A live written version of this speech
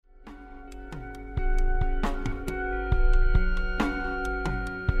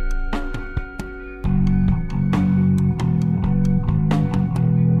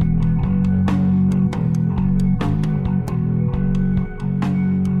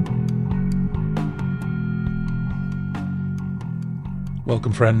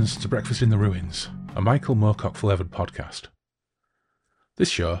Welcome, friends, to Breakfast in the Ruins, a Michael Moorcock-flavoured podcast. This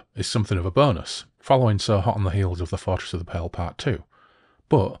show is something of a bonus, following so hot on the heels of The Fortress of the Pale Part 2,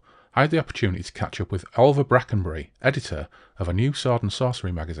 but I had the opportunity to catch up with Oliver Brackenbury, editor of a new sword and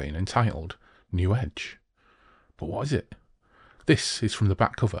sorcery magazine entitled New Edge. But what is it? This is from the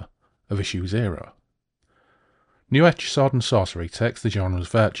back cover of issue 0. New Edge Sword and Sorcery takes the genre's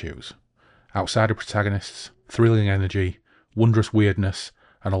virtues: outsider protagonists, thrilling energy, wondrous weirdness,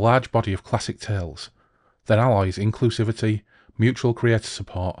 and a large body of classic tales, then alloys inclusivity, mutual creator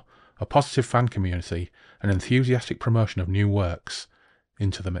support, a positive fan community, and enthusiastic promotion of new works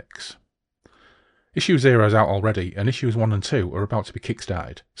into the mix. Issue 0 is out already, and issues 1 and 2 are about to be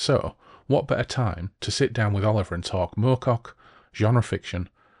kickstarted, so what better time to sit down with Oliver and talk Moorcock, genre fiction,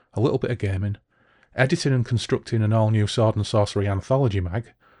 a little bit of gaming, editing and constructing an all-new sword and sorcery anthology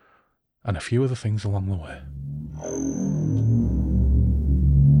mag, and a few other things along the way.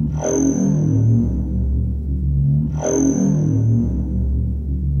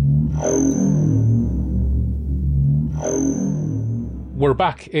 We're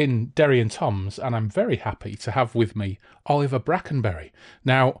back in Derry and Tom's, and I'm very happy to have with me Oliver Brackenbury.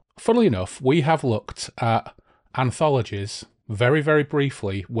 Now, funnily enough, we have looked at anthologies very, very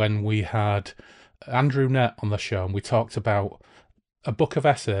briefly when we had Andrew Nett on the show, and we talked about a book of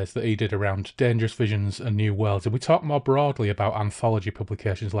essays that he did around Dangerous Visions and New Worlds, and we talked more broadly about anthology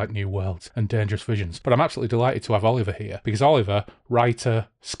publications like New Worlds and Dangerous Visions. But I'm absolutely delighted to have Oliver here, because Oliver, writer,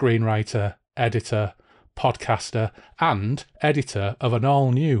 screenwriter, editor, podcaster, and editor of an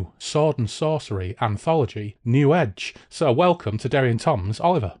all-new sword and sorcery anthology, New Edge. So welcome to Derry and Tom's,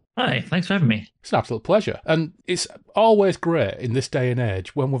 Oliver. Hi, thanks for having me. It's an absolute pleasure. And it's always great in this day and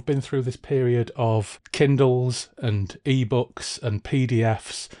age when we've been through this period of Kindles and ebooks and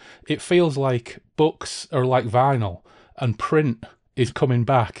PDFs. It feels like books are like vinyl and print is coming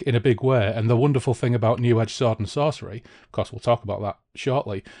back in a big way. And the wonderful thing about New Edge Sword and Sorcery, of course we'll talk about that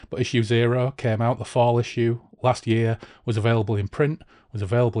shortly, but issue 0 came out, the fall issue last year, was available in print, was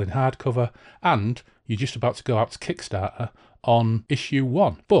available in hardcover, and you're just about to go out to Kickstarter on issue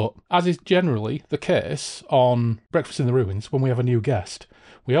 1. But, as is generally the case on Breakfast in the Ruins, when we have a new guest,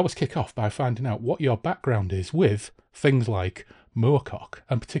 we always kick off by finding out what your background is with things like Moorcock,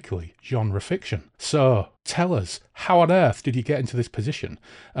 and particularly genre fiction. So, tell us, how on earth did you get into this position,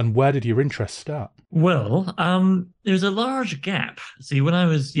 and where did your interest start? Well, there's a large gap. See, when I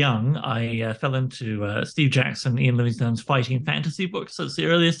was young, I fell into Steve Jackson, Ian Livingstone's fighting fantasy books. That's the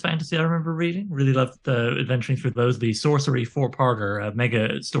earliest fantasy I remember reading. Really loved adventuring through those. The Sorcery 4-parter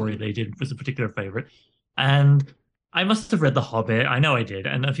mega story they did was a particular favorite. And I must have read The Hobbit. I know I did,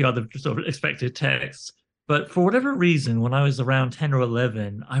 and a few other sort of expected texts. But for whatever reason, when I was around 10 or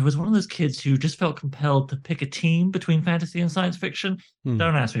 11, I was one of those kids who just felt compelled to pick a team between fantasy and science fiction.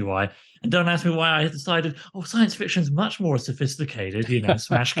 Don't ask me why. And don't ask me why I decided, science fiction is much more sophisticated,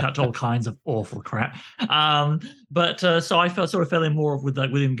 smash cut all kinds of awful crap. So I sort of fell in more with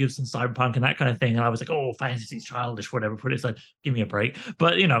like William Gibson, cyberpunk and that kind of thing. And I was like, fantasy's childish, whatever. But it's like, give me a break.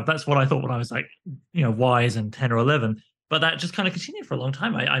 But, that's what I thought when I was like, wise and 10 or 11. But that just kind of continued for a long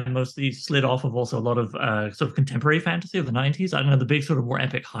time. I mostly slid off of also a lot of sort of contemporary fantasy of the 90s. I don't know, the big sort of more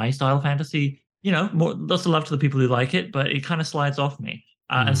epic high-style fantasy, more lots of love to the people who like it, but it kind of slides off me.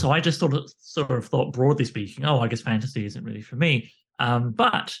 And so I just sort of thought, broadly speaking, I guess fantasy isn't really for me.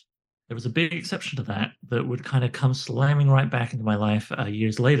 But there was a big exception to that would kind of come slamming right back into my life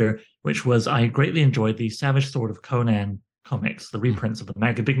years later, which was I greatly enjoyed the Savage Sword of Conan comics, the reprints of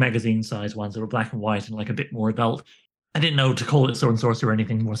the big magazine-sized ones that were black and white and like a bit more adult. I didn't know to call it sword and sorcery or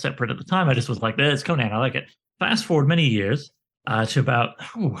anything more separate at the time. I just was like, there's Conan, I like it. Fast forward many years to about,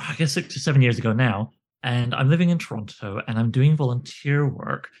 I guess 6 to 7 years ago now, and I'm living in Toronto, and I'm doing volunteer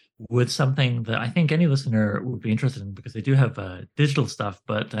work with something that I think any listener would be interested in, because they do have digital stuff,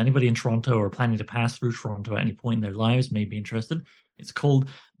 but anybody in Toronto or planning to pass through Toronto at any point in their lives may be interested. It's called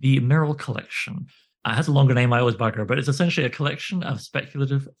the Merrill Collection. It has a longer name, I always bugger, but it's essentially a collection of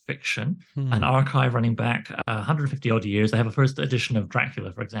speculative fiction, an archive running back 150 odd years. They have a first edition of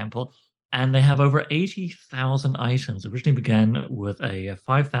Dracula, for example, and they have over 80,000 items. It originally began with a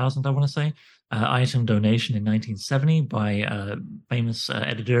 5,000, I want to say, item donation in 1970 by famous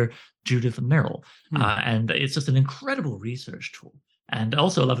editor Judith Merrill. And it's just an incredible research tool. And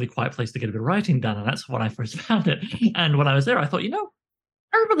also a lovely quiet place to get a bit of writing done. And that's when I first found it. And when I was there, I thought,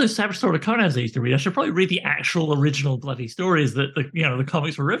 I remember those Savage Sword of Conans I used to read. I should probably read the actual original bloody stories that the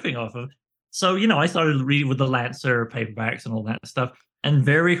comics were riffing off of. So, I started reading with the Lancer paperbacks and all that stuff. And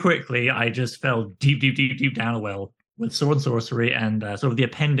very quickly, I just fell deep, deep, deep, deep down a well with sword and sorcery and sort of the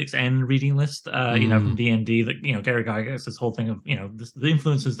Appendix N reading list, from D&D, that, Gary Gygax, this whole thing of, the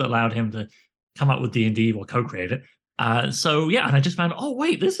influences that allowed him to come up with D&D or co-create it. So yeah, and I just found, oh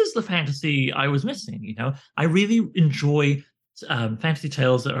wait, this is the fantasy I was missing. I really enjoy fantasy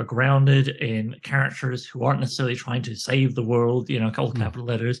tales that are grounded in characters who aren't necessarily trying to save the world, all capital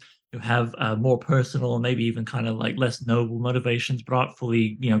letters, who have more personal, maybe even kind of like less noble motivations, but aren't fully,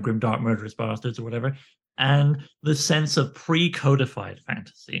 grim, dark, murderous bastards or whatever. And the sense of pre-codified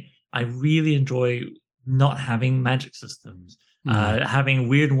fantasy. I really enjoy not having magic systems, having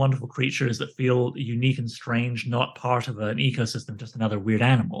weird and wonderful creatures that feel unique and strange, not part of an ecosystem, just another weird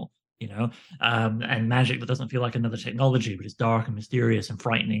animal. And magic that doesn't feel like another technology, but is dark and mysterious and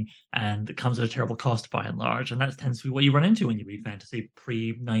frightening, and it comes at a terrible cost by and large. And that tends to be what you run into when you read fantasy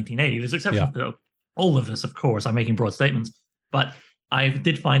pre-1980. There's exceptions to all of this, of course. I'm making broad statements, but I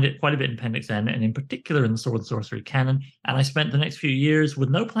did find it quite a bit in Appendix N, and in particular in the Sword and Sorcery canon. And I spent the next few years with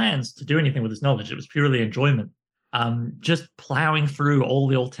no plans to do anything with this knowledge. It was purely enjoyment. Just plowing through all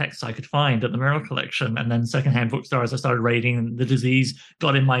the old texts I could find at the Merrill Collection, and then secondhand bookstores I started raiding, and the disease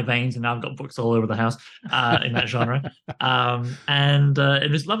got in my veins, and now I've got books all over the house in that genre. And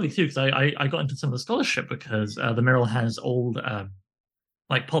it was lovely too, because I got into some of the scholarship, because the Merrill has old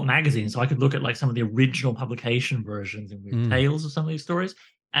like pulp magazines, so I could look at like some of the original publication versions and weird tales of some of these stories,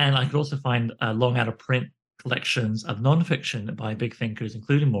 and I could also find long out of print collections of nonfiction by big thinkers,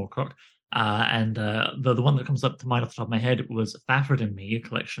 including Moorcock. And the one that comes up to mind off the top of my head was Fafford and Me, a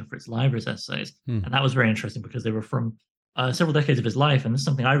collection for its library's essays. And that was very interesting because they were from several decades of his life. And this is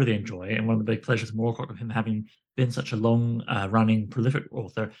something I really enjoy. And one of the big pleasures of Moorcock, of him having been such a long running, prolific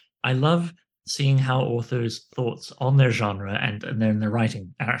author. I love seeing how authors' thoughts on their genre and then their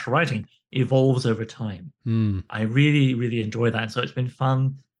writing, actual writing, evolves over time. I really, really enjoy that. And so it's been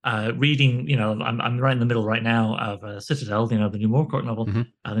fun reading, I'm right in the middle right now of Citadel, the new Moorcock novel,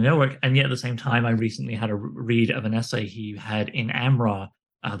 The Network, and yet at the same time, I recently had a read of an essay he had in Amra,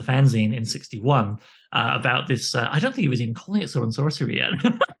 the fanzine in '61, about this. I don't think he was even calling it Sword and Sorcery yet.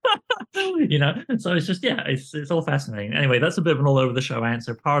 So it's just, it's all fascinating. Anyway, that's a bit of an all over the show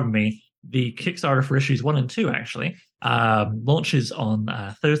answer. Pardon me. The Kickstarter for issues 1 and 2 actually launches on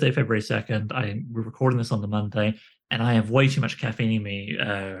Thursday, February 2nd. We're recording this on the Monday, and I have way too much caffeine in me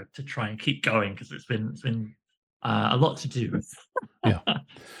to try and keep going, because it's been a lot to do. Yeah.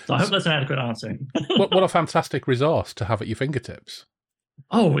 So I hope that's an adequate answer. What a fantastic resource to have at your fingertips.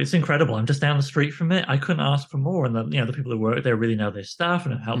 Oh, it's incredible. I'm just down the street from it. I couldn't ask for more. And the people who work there really know their stuff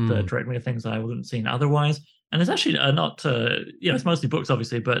and have helped direct me to things I wouldn't have seen otherwise. And there's actually it's mostly books,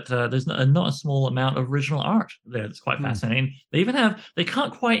 obviously, but there's not a small amount of original art there that's quite fascinating. They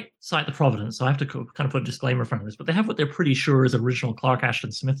can't quite cite the provenance, so I have to kind of put a disclaimer in front of this, but they have what they're pretty sure is original Clark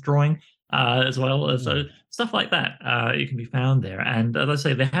Ashton Smith drawing, as well. So stuff like that you can be found there. And as I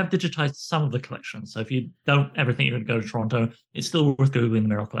say, they have digitized some of the collection. So if you don't ever think you're going to go to Toronto, it's still worth Googling the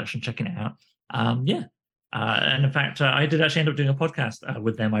Merrill Collection, checking it out. And in fact, I did actually end up doing a podcast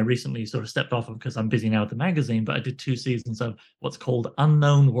with them. I recently sort of stepped off of, because I'm busy now with the magazine, but I did 2 seasons of what's called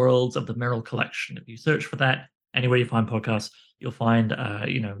Unknown Worlds of the Merrill Collection. If you search for that anywhere you find podcasts, you'll find, I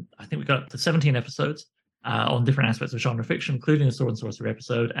think we got up to 17 episodes on different aspects of genre fiction, including the Sword and Sorcery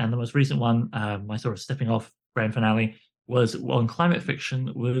episode. And the most recent one, my sort of stepping off grand finale, was on climate fiction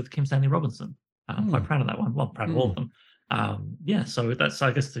with Kim Stanley Robinson. I'm quite proud of that one. Well, I'm proud of all of them. So that's,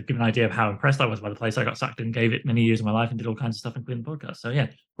 I guess, to give an idea of how impressed I was by the place. I got sucked in, gave it many years of my life, and did all kinds of stuff, including the podcast. So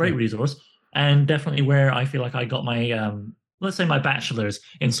great resource, and definitely where I feel like I got my, let's say, my bachelor's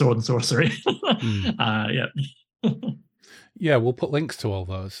in Sword and Sorcery. Yeah, we'll put links to all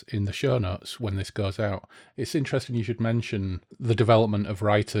those in the show notes when this goes out. It's interesting you should mention the development of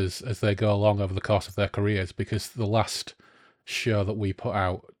writers as they go along over the course of their careers, because the last show that we put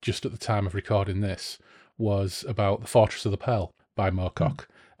out just at the time of recording this was about The Fortress of the Pearl by Moorcock,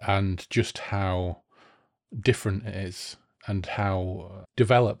 and just how different it is and how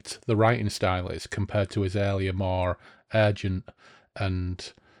developed the writing style is compared to his earlier, more urgent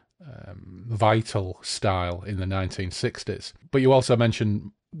and vital style in the 1960s. But you also mentioned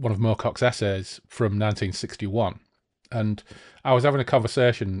one of Moorcock's essays from 1961. And I was having a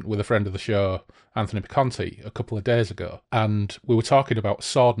conversation with a friend of the show, Anthony Piconti, a couple of days ago, and we were talking about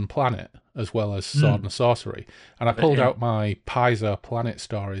Sword and Planet as well as Sword and Sorcery. And I pulled out my Paizo Planet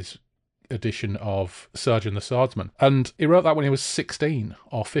Stories edition of Sergeant the Swordsman. And he wrote that when he was 16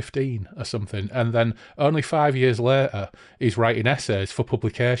 or 15 or something. And then only 5 years later, he's writing essays for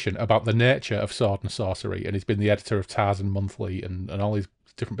publication about the nature of sword and sorcery. And he's been the editor of Tarzan Monthly and all these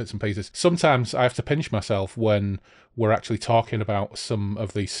different bits and pieces. Sometimes I have to pinch myself when we're actually talking about some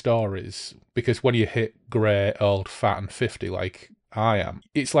of these stories, because when you hit grey, old, fat and 50 like I am,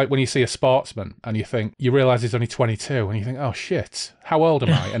 it's like when you see a sportsman and you realise he's only 22 and you think, oh shit, how old am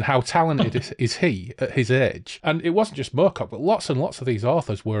I and how talented is he at his age? And it wasn't just Moorcock, but lots and lots of these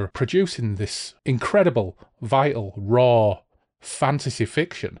authors were producing this incredible, vital, raw fantasy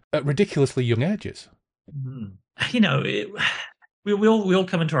fiction at ridiculously young ages. You know, we all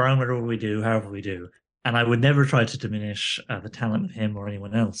come into our own whatever we do, however we do, and I would never try to diminish the talent of him or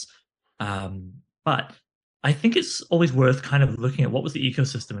anyone else. But I think it's always worth kind of looking at what was the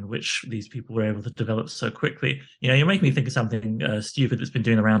ecosystem in which these people were able to develop so quickly. You know, you're making me think of something stupid that's been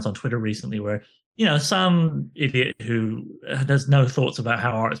doing the rounds on Twitter recently, where, you know, some idiot who has no thoughts about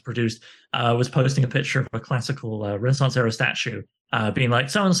how art is produced was posting a picture of a classical Renaissance era statue, being like,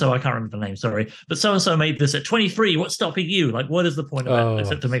 so-and-so, I can't remember the name, sorry, but so-and-so made this at 23, what's stopping you? Like, what is the point of that,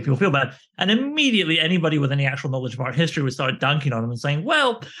 except to make people feel bad? And immediately anybody with any actual knowledge of art history would start dunking on him and saying,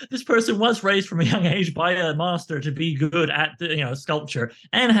 well, this person was raised from a young age by a master to be good at, sculpture,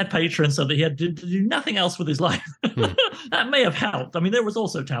 and had patrons so that he had to do nothing else with his life. That may have helped. I mean, there was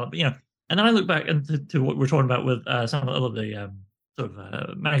also talent, but, and then I look back to what we're talking about with some of the sort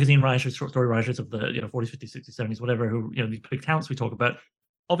of magazine writers, short story writers of the 40s, 50s, 60s, 70s, whatever, who these big talents we talk about,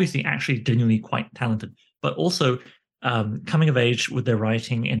 obviously actually genuinely quite talented, but also coming of age with their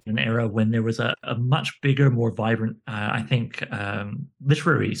writing in an era when there was a much bigger, more vibrant, I think,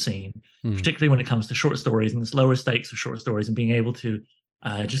 literary scene, particularly when it comes to short stories and the lower stakes of short stories, and being able to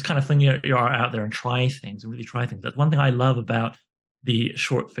just kind of fling your art out there and try things, and really try things. That's one thing I love about the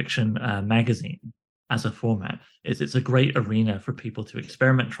short fiction magazine as a format. It's a great arena for people to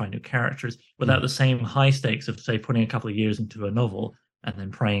experiment, try new characters without the same high stakes of, say, putting a couple of years into a novel and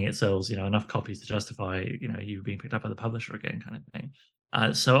then praying it sells, enough copies to justify, you being picked up by the publisher again, kind of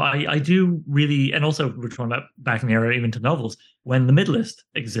thing. So I do really, and also we're talking about back in the era, even to novels, when the midlist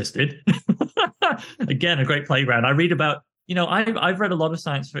existed. Again, a great playground. I read about, I've read a lot of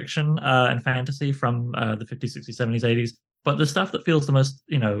science fiction and fantasy from the 50s, 60s, 70s, 80s. But the stuff that feels the most,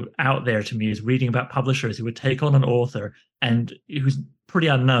 out there to me is reading about publishers who would take on an author and who's pretty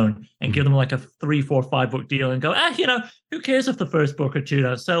unknown and give them like a 3, 4, 5 book deal and go, who cares if the first book or two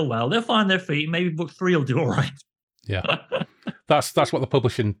don't sell well? They'll find their feet. Maybe book 3 will do all right. Yeah. That's what the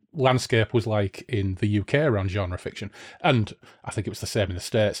publishing landscape was like in the UK around genre fiction. And I think it was the same in the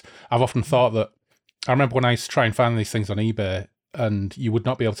States. I've often thought that, I remember when I used to try and find these things on eBay, and you would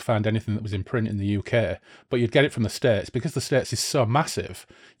not be able to find anything that was in print in the UK, but you'd get it from the States. Because the States is so massive,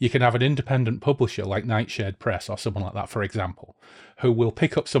 you can have an independent publisher like Nightshade Press or someone like that, for example, who will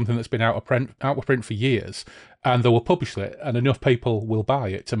pick up something that's been out of print for years, and they will publish it, and enough people will buy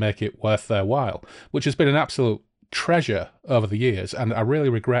it to make it worth their while, which has been an absolute treasure over the years. And I really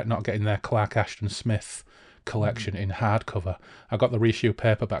regret not getting their Clark Ashton Smith collection in hardcover. I got the reissue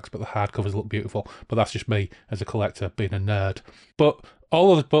paperbacks, but the hardcovers look beautiful. But that's just me as a collector being a nerd. But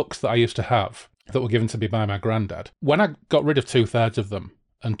all of the books that I used to have that were given to me by my granddad, when I got rid of 2/3 of them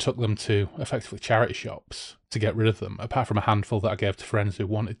and took them to effectively charity shops to get rid of them, apart from a handful that I gave to friends who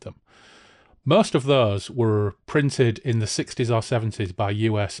wanted them, most of those were printed in the 60s or 70s by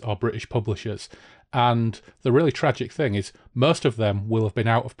US or British publishers. And the really tragic thing is most of them will have been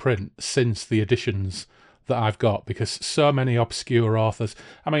out of print since the editions that I've got, because so many obscure authors,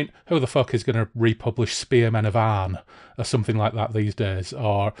 I mean, who the fuck is going to republish Spearmen of Arn or something like that these days?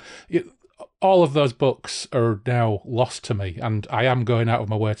 Or all of those books are now lost to me, and I am going out of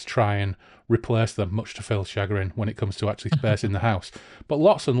my way to try and replace them, much to Phil's chagrin when it comes to actually space in the house. But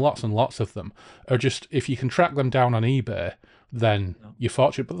lots and lots and lots of them are just, if you can track them down on eBay, then you're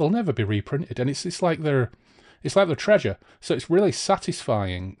fortunate, but they'll never be reprinted. And it's like they're treasure. So it's really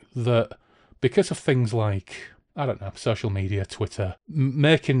satisfying that, because of things like, I don't know, social media, Twitter,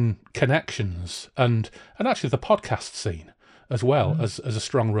 making connections, and actually the podcast scene as well as a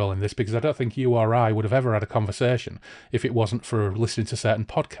strong role in this, because I don't think you or I would have ever had a conversation if it wasn't for listening to certain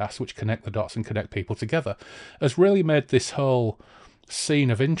podcasts which connect the dots and connect people together, has really made this whole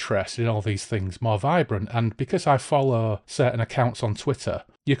scene of interest in all these things more vibrant. And because I follow certain accounts on Twitter,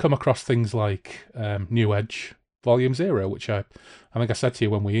 you come across things like New Edge Volume 0, which I think I said to you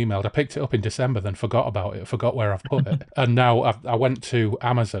when we emailed. I picked it up in December, then forgot about it, forgot where I've put it. And now I went to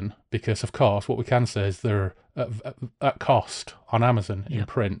Amazon, because, of course, what we can say is they're at cost on Amazon in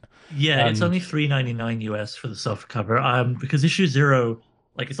print. Yeah, it's only $3.99 US for the soft cover, because issue 0,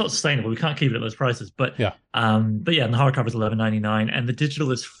 like, it's not sustainable. We can't keep it at those prices. But yeah, and the hardcover is $11.99, and the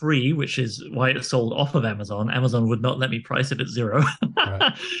digital is free, which is why it's sold off of Amazon. Amazon would not let me price it at 0.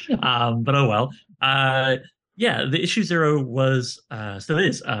 Right. But oh well. yeah, the issue zero was still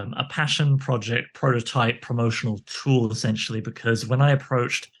is a passion project, prototype, promotional tool essentially. Because when I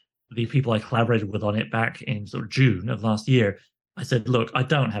approached the people I collaborated with on it back in sort of June of last year, I said, "Look, I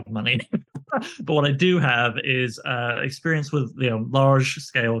don't have money, but what I do have is experience with large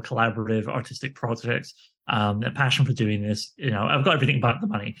scale collaborative artistic projects." A passion for doing this, I've got everything but the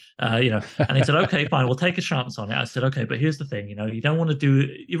money, And they said, okay, fine, we'll take a chance on it. I said, okay, but here's the thing, you don't want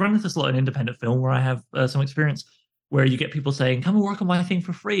to you run into this a lot in independent film where I have some experience where you get people saying, come and work on my thing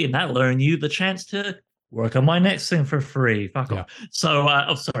for free, and that'll earn you the chance to work on my next thing for free. Fuck off. So,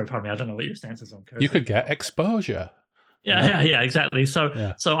 sorry, pardon me, I don't know what your stance is on cursing. You could get exposure. Yeah, exactly. So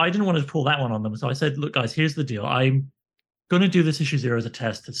I didn't want to pull that one on them. So I said, look, guys, here's the deal. I'm going to do this issue zero as a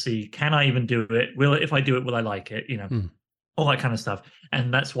test to see, can I even do it? If I do it, will I like it? All that kind of stuff.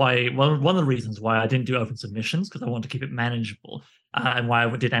 And that's why, one of the reasons why I didn't do open submissions, because I wanted to keep it manageable. And why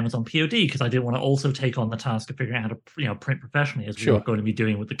I did Amazon POD, because I didn't want to also take on the task of figuring out how to print professionally, as we were going to be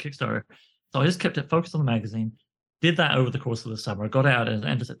doing with the Kickstarter. So I just kept it focused on the magazine, did that over the course of the summer, got it out at the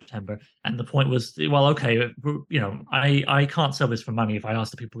end of September. And the point was, well, okay, I can't sell this for money if I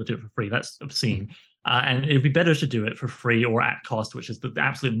ask the people to do it for free. That's obscene. And it'd be better to do it for free or at cost, which is the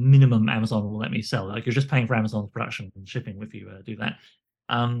absolute minimum Amazon will let me sell. Like, you're just paying for Amazon's production and shipping if you do that.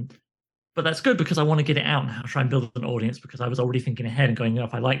 But that's good because I want to get it out and try and build an audience, because I was already thinking ahead and going,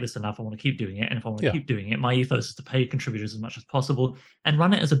 if I like this enough, I want to keep doing it. And if I want to keep doing it, my ethos is to pay contributors as much as possible and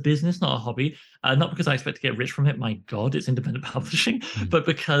run it as a business, not a hobby. Not because I expect to get rich from it. My God, it's independent publishing. But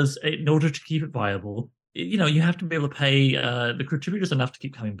because in order to keep it viable, you have to be able to pay the contributors enough to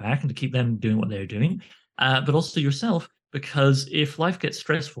keep coming back and to keep them doing what they're doing, but also yourself, because if life gets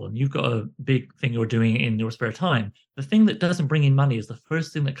stressful and you've got a big thing you're doing in your spare time, the thing that doesn't bring in money is the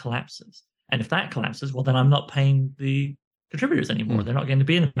first thing that collapses. And if that collapses, well, then I'm not paying the contributors anymore. They're not going to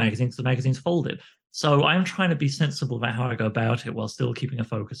be in the magazine because the magazine's folded. So I'm trying to be sensible about how I go about it while still keeping a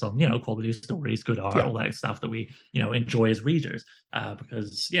focus on, quality stories, good art, all that stuff that we, enjoy as readers.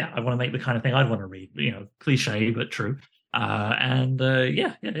 Because, I want to make the kind of thing I'd want to read, cliche, but true.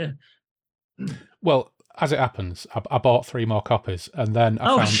 Well, as it happens, I bought 3 more copies, and then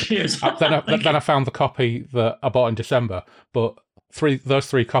I found the copy that I bought in December. But those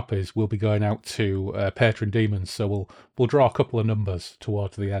 3 copies will be going out to Patron Demons, so we'll draw a couple of numbers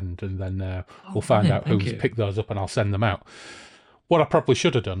towards the end, and then we'll find out who's picked those up, and I'll send them out. What I probably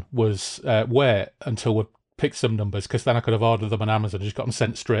should have done was wait until we picked some numbers, because then I could have ordered them on Amazon and just got them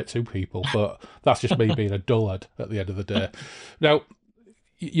sent straight to people. But that's just me being a dullard at the end of the day. Now,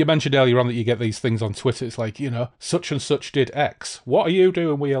 you mentioned earlier on that you get these things on Twitter. It's like, such and such did X. What are you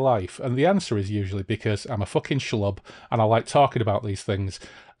doing with your life? And the answer is usually because I'm a fucking schlub and I like talking about these things.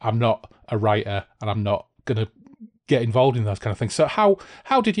 I'm not a writer and I'm not going to get involved in those kind of things. So how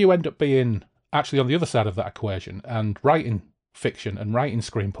did you end up being actually on the other side of that equation and writing fiction and writing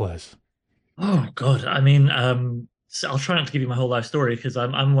screenplays? Oh, God. I mean, so I'll try not to give you my whole life story, because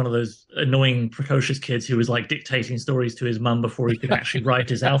I'm one of those annoying, precocious kids who was like dictating stories to his mum before he could actually write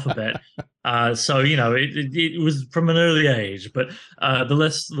his alphabet. So it was from an early age. But the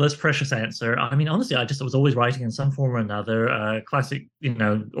less precious answer, I mean, honestly, I was always writing in some form or another. Classic,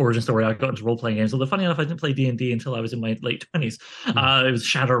 origin story. I got into role playing games. Although funny enough, I didn't play D&D until I was in my late 20s. It was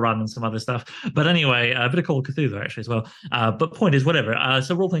Shadowrun and some other stuff. But anyway, a bit of Call of Cthulhu actually as well. But point is, whatever.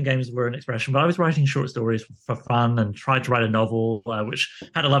 So role playing games were an expression, but I was writing short stories for fun and tried to write a novel which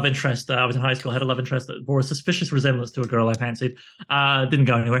had a love interest. I was in high school, had a love interest that bore a suspicious resemblance to a girl I fancied. Didn't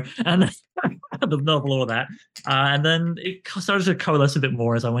go anywhere. And the novel, all that. And then it started to coalesce a bit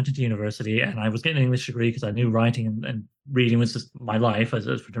more as I went into university, and I was getting an English degree because I knew writing and reading was just my life as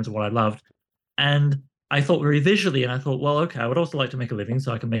in terms of what I loved. And I thought very visually, and I thought, well, okay, I would also like to make a living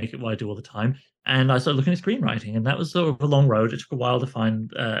so I can make it what I do all the time. And I started looking at screenwriting, and that was sort of a long road. It took a while to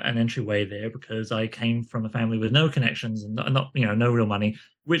find an entryway there, because I came from a family with no connections and not no real money,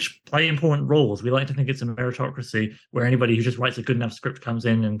 which play important roles. We like to think it's a meritocracy where anybody who just writes a good enough script comes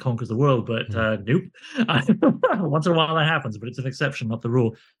in and conquers the world, but nope. Once in a while that happens, but it's an exception, not the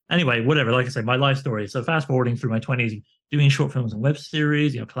rule. Anyway, whatever. Like I say, my life story. So fast forwarding through my 20s, doing short films and web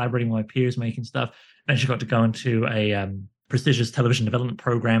series, collaborating with my peers, making stuff. Eventually got to go into a prestigious television development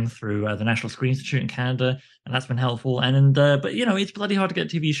program through the National Screen Institute in Canada, and that's been helpful. But it's bloody hard to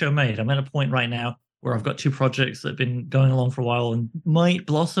get a TV show made. I'm at a point right now where I've got two projects that have been going along for a while and might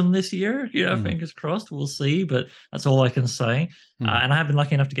blossom this year. Fingers crossed. We'll see, but that's all I can say. And I have been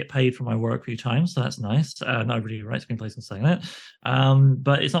lucky enough to get paid for my work a few times, so that's nice. Not everybody writes screenplays and saying that,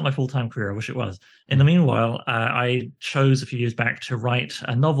 but it's not my full-time career. I wish it was. In the meanwhile, I chose a few years back to write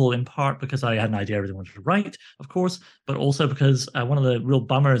a novel, in part because I had an idea I really wanted to write, of course, but also because one of the real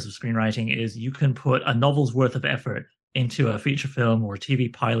bummers of screenwriting is you can put a novel's worth of effort into a feature film or a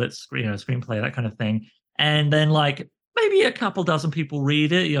TV pilot, screenplay, that kind of thing, and then like maybe a couple dozen people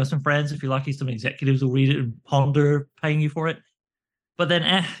read it. Some friends, if you're lucky, some executives will read it and ponder paying you for it. But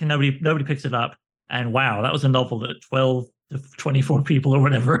then nobody picks it up. And wow, that was a novel that 12 to 24 people or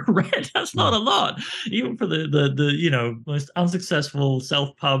whatever read. That's not a lot. Even for the most unsuccessful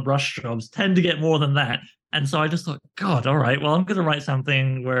self-pub rush jobs tend to get more than that. And so I just thought, God, all right, well, I'm going to write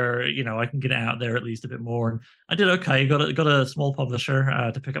something where, I can get it out there at least a bit more. And I did okay. Got a small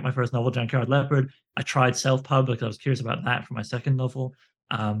publisher to pick up my first novel, Junkyard Leopard. I tried self-pub because I was curious about that for my second novel.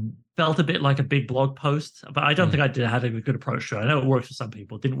 Felt a bit like a big blog post, but I don't think I had a good approach to it. I know it works for some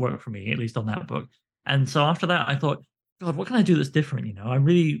people. It didn't work for me, at least on that book. And so after that, I thought, God, what can I do that's different?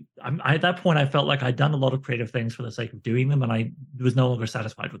 At that point, I felt like I'd done a lot of creative things for the sake of doing them, and I was no longer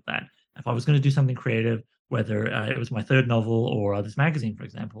satisfied with that. If I was going to do something creative, whether it was my third novel or this magazine, for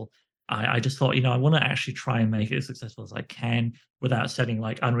example, I just thought, I want to actually try and make it as successful as I can without setting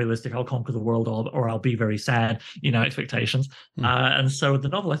like unrealistic, I'll conquer the world or I'll be very sad, expectations. And so with the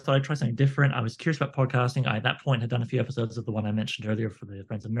novel, I thought I'd try something different. I was curious about podcasting. I, at that point, had done a few episodes of the one I mentioned earlier for the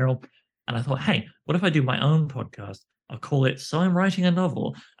Friends of Miral. And I thought, hey, what if I do my own podcast? I'll call it So I'm Writing a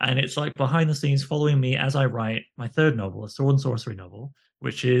Novel. And it's like behind the scenes following me as I write my third novel, a sword and sorcery novel,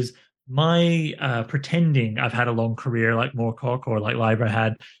 which is my pretending I've had a long career like Moorcock or like Libra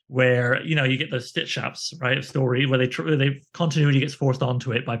had, where you get those stitch ups, right, of story where they continuity gets forced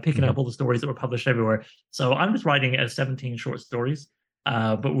onto it by picking up all the stories that were published everywhere. So I'm just writing it as 17 short stories,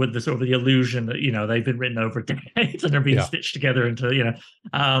 but with the sort of the illusion that they've been written over decades and they're being stitched together into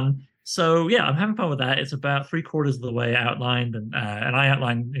So yeah, I'm having fun with that. It's about 3/4 of the way outlined, and I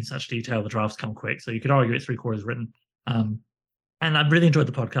outline in such detail the drafts come quick. So you could argue it's 3/4 written. And I've really enjoyed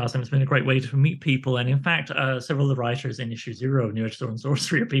the podcast, and it's been a great way to meet people. And in fact, several of the writers in issue 0 of New Age Sword and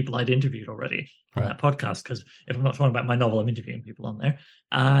Sorcery are people I'd interviewed already on that podcast. Because if I'm not talking about my novel, I'm interviewing people on there.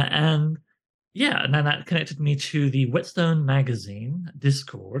 And then that connected me to the Whetstone Magazine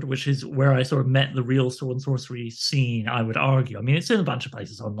Discord, which is where I sort of met the real sword and sorcery scene, I would argue. I mean, it's in a bunch of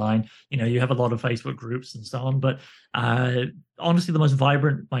places online. You have a lot of Facebook groups and so on. But honestly, the most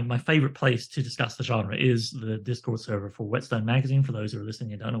vibrant, my favorite place to discuss the genre is the Discord server for Whetstone Magazine. For those who are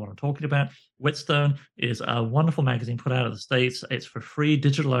listening and don't know what I'm talking about, Whetstone is a wonderful magazine put out of the States. It's for free,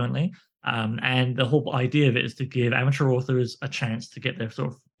 digital only. And the whole idea of it is to give amateur authors a chance to get their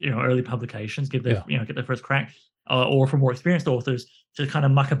sort of early publications, get their first crack, or for more experienced authors to kind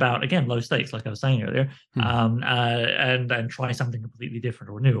of muck about, again, low stakes, like I was saying earlier, and try something completely different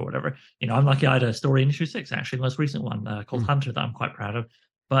or new or whatever. I'm lucky I had a story in issue 6, actually, the most recent one called Hunter, that I'm quite proud of.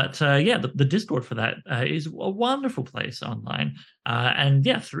 But the Discord for that is a wonderful place online.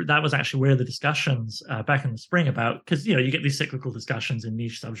 That was actually where the discussions back in the spring about, because, you get these cyclical discussions in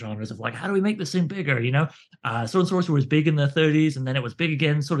niche subgenres of like, how do we make this thing bigger? Sword and Sorcery was big in the 30s, and then it was big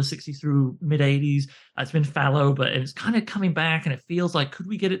again, sort of 60s through mid 80s. It's been fallow, but it's kind of coming back, and it feels like, could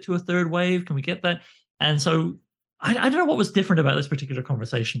we get it to a third wave? Can we get that? And so I don't know what was different about this particular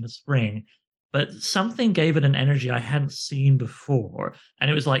conversation this spring, but something gave it an energy I hadn't seen before.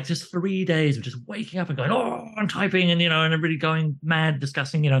 And it was like just 3 days of just waking up and going, oh, I'm typing, and, and everybody going mad,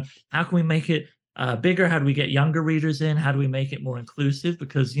 discussing, how can we make it bigger? How do we get younger readers in? How do we make it more inclusive?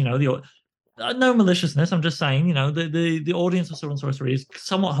 Because, no maliciousness. I'm just saying, the audience of Sword and Sorcery is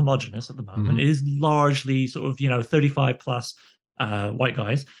somewhat homogenous at the moment. It is largely sort of, 35 plus white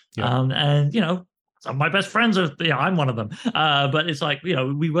guys. Some of my best friends are, I'm one of them. But it's like, we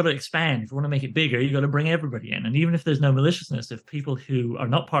got to expand. If we want to make it bigger, you got to bring everybody in. And even if there's no maliciousness, if people who are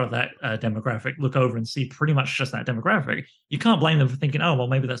not part of that demographic look over and see pretty much just that demographic, you can't blame them for thinking, oh, well,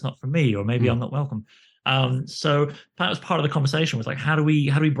 maybe that's not for me, or maybe I'm not welcome. So that was part of the conversation, was like, how do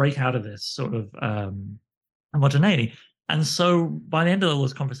we break out of this sort of homogeneity? And so by the end of all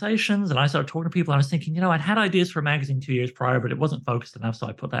those conversations, and I started talking to people, I was thinking, I'd had ideas for a magazine 2 years prior, but it wasn't focused enough. So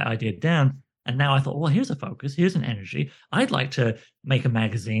I put that idea down. And now I thought, well, here's a focus, here's an energy. I'd like to make a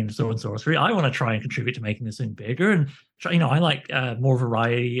magazine, Sword and Sorcery. I want to try and contribute to making this thing bigger. And try, I like more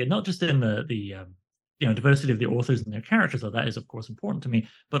variety, and not just in the diversity of the authors and their characters, though that is, of course, important to me,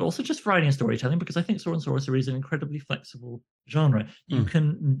 but also just variety and storytelling, because I think Sword and Sorcery is an incredibly flexible genre. You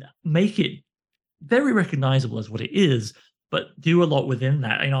can make it very recognizable as what it is, but do a lot within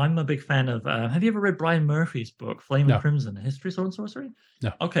that. I'm a big fan of. Have you ever read Brian Murphy's book, Flame and No. Crimson: A History of Sword and Sorcery?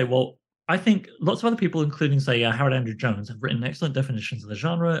 No. Okay, well, I think lots of other people, including say Howard Andrew Jones, have written excellent definitions of the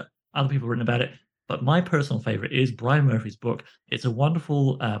genre. Other people have written about it, but my personal favorite is Brian Murphy's book. It's a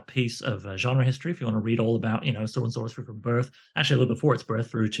wonderful piece of genre history if you want to read all about sword and sorcery from birth, actually a little before its birth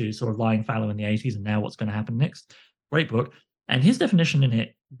through to sort of lying fallow in the 80s and now what's going to happen next. Great book. And his definition in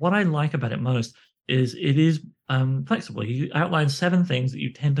it, what I like about it most is it is flexible. He outlines 7 things that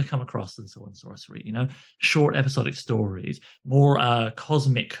you tend to come across in sword and sorcery. Short episodic stories, more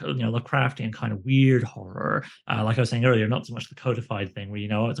cosmic, Lovecraftian kind of weird horror. Like I was saying earlier, not so much the codified thing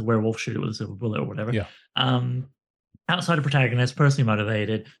where it's a werewolf, shoot it with a silver bullet or whatever. Yeah. Outside of protagonist, personally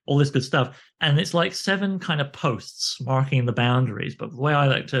motivated, all this good stuff. And it's like 7 kind of posts marking the boundaries. But the way I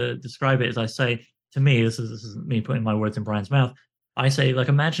like to describe it is I say, to me, this is me putting my words in Brian's mouth, I say, like,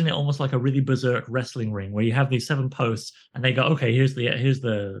 imagine it almost like a really berserk wrestling ring where you have these 7 posts and they go, okay, here's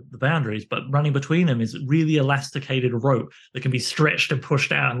the boundaries, but running between them is really elasticated rope that can be stretched and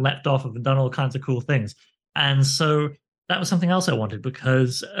pushed out and leapt off of and done all kinds of cool things. And so that was something else I wanted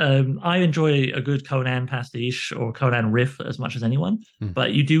because I enjoy a good Conan pastiche or Conan riff as much as anyone,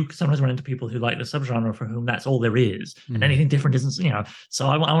 but you do sometimes run into people who like the subgenre for whom that's all there is, and anything different isn't, So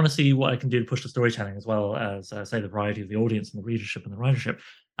I want to see what I can do to push the storytelling as well as, say, the variety of the audience and the readership and the writership.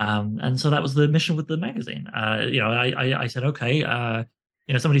 And so that was the mission with the magazine. I said, okay,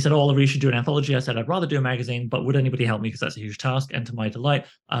 somebody said, oh, Oliver, you should do an anthology. I said, I'd rather do a magazine, but would anybody help me? Because that's a huge task. And to my delight,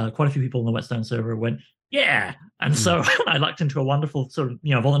 quite a few people on the Whetstone server went, yeah. And so I lucked into a wonderful sort of,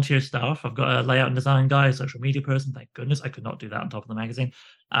 volunteer staff. I've got a layout and design guy, a social media person. Thank goodness I could not do that on top of the magazine.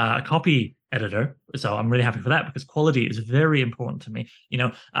 A copy editor. So I'm really happy for that because quality is very important to me.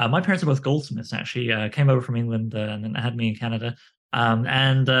 My parents are both goldsmiths, actually, came over from England and then had me in Canada.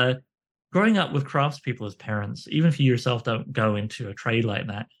 Growing up with craftspeople as parents, even if you yourself don't go into a trade like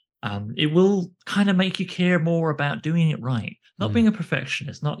that, it will kind of make you care more about doing it right. Not being a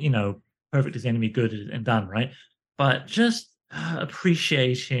perfectionist, not, perfect is the enemy, good and done, right? But just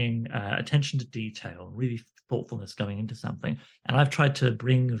appreciating attention to detail, really thoughtfulness going into something. And I've tried to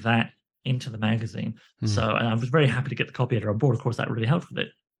bring that into the magazine. And I was very happy to get the copy editor on board. Of course, that really helped with it.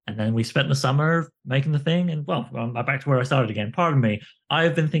 And then we spent the summer making the thing. And well, I'm back to where I started again. Pardon me.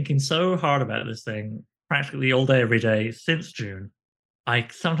 I've been thinking so hard about this thing practically all day, every day since June. I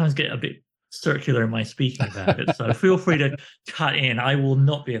sometimes get a bit circular in my speaking about it. So feel free to cut in. I will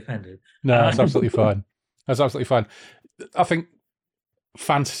not be offended. No, that's absolutely fine. That's absolutely fine. I think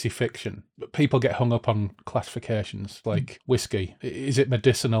fantasy fiction, people get hung up on classifications like whiskey. Is it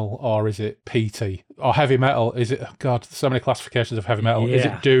medicinal or is it peaty? Or heavy metal, is it, God, so many classifications of heavy metal. Yeah. Is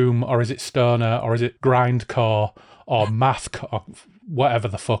it doom or is it stoner or is it grindcore or mathcore or whatever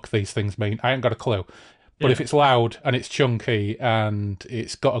the fuck these things mean? I ain't got a clue. But if it's loud and it's chunky and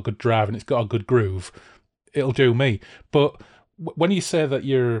it's got a good drive and it's got a good groove, it'll do me. But when you say that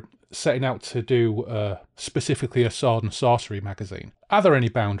you're setting out to do specifically a sword and sorcery magazine, are there any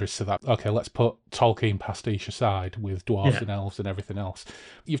boundaries to that? Okay, let's put Tolkien pastiche aside with dwarves and elves and everything else.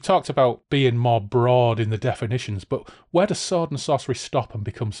 You've talked about being more broad in the definitions, but where does sword and sorcery stop and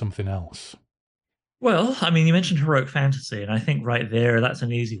become something else? Well, I mean, you mentioned heroic fantasy, and I think right there, that's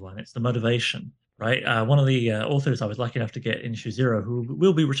an easy one. It's the motivation. Right. One of the authors I was lucky enough to get in issue 0, who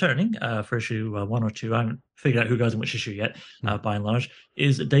will be returning for issue 1 or 2, I haven't figured out who goes in which issue yet, by and large,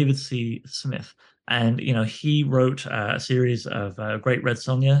 is David C. Smith. And, he wrote a series of Great Red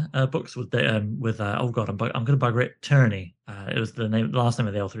Sonja books with oh God, I'm going to bugger it, Turney. It was the last name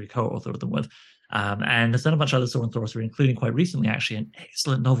of the author he co-authored them with. And has done a bunch of other sword and sorcery, including quite recently, actually, an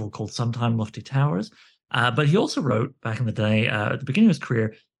excellent novel called Sometime Lofty Towers. But he also wrote, back in the day, at the beginning of his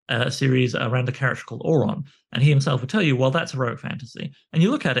career, a series around a character called Auron. And he himself would tell you, well, that's heroic fantasy. And you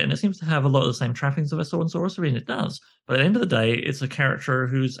look at it and it seems to have a lot of the same trappings of a sword and sorcery, and it does. But at the end of the day, it's a character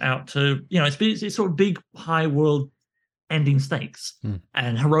who's out to, it's sort of big, high world ending stakes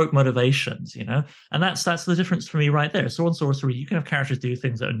and heroic motivations, and that's the difference for me right there. Sword and sorcery, you can have characters do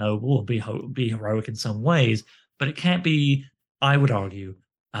things that are noble or be heroic in some ways, but it can't be, I would argue,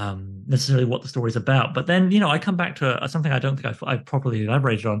 necessarily what the story's about. But then, I come back to something I don't think I properly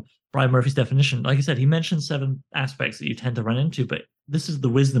elaborated on, Brian Murphy's definition. Like I said, he mentioned 7 aspects that you tend to run into, but this is the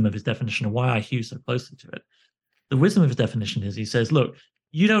wisdom of his definition and why I hew so closely to it. The wisdom of his definition is he says, look,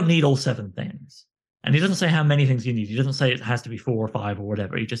 you don't need all 7 things. And he doesn't say how many things you need. He doesn't say it has to be 4 or 5 or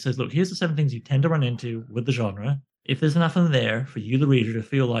whatever. He just says, look, here's the 7 things you tend to run into with the genre. If there's enough in there for you, the reader, to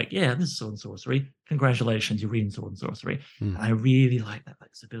feel like, yeah, this is sword and sorcery, congratulations, you're reading sword and sorcery. And I really like that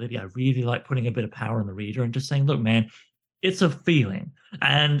flexibility. I really like putting a bit of power in the reader and just saying, look, man, it's a feeling.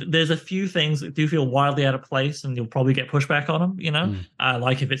 And there's a few things that do feel wildly out of place, and you'll probably get pushback on them.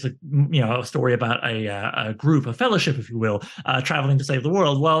 Like if it's a story about a group, a fellowship, if you will, traveling to save the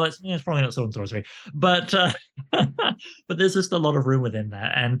world. Well, it's probably not sword and sorcery, but but there's just a lot of room within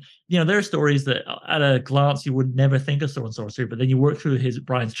that. And there are stories that at a glance you would never think of sword and sorcery, but then you work through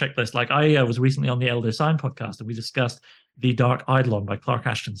Brian's checklist. Like I was recently on the Elder Sign podcast, and we discussed The Dark Eidolon by Clark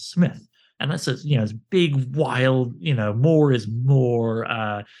Ashton Smith. And that's it's big, wild, more is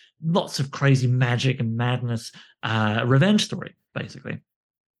more, lots of crazy magic and madness, revenge story, basically.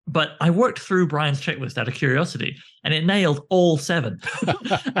 But I worked through Brian's checklist out of curiosity, and it nailed all 7.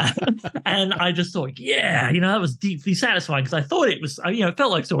 And I just thought, that was deeply satisfying, because I thought it was, it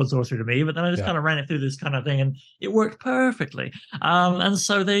felt like sword and sorcery to me, but then I just kind of ran it through this kind of thing, and it worked perfectly. And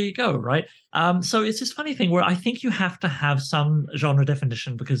so there you go, right? So it's this funny thing where I think you have to have some genre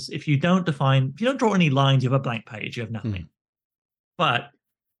definition, because if you don't draw any lines, you have a blank page, you have nothing. But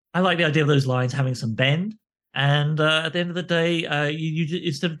I like the idea of those lines having some bend. And at the end of the day, you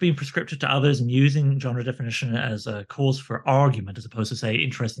instead of being prescriptive to others and using genre definition as a cause for argument, as opposed to, say,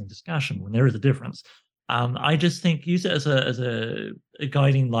 interesting discussion, when there is a difference, I just think use it as a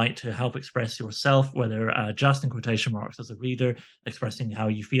guiding light to help express yourself, whether just in quotation marks as a reader, expressing how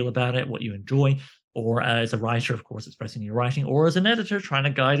you feel about it, what you enjoy, or as a writer, of course, expressing your writing, or as an editor trying to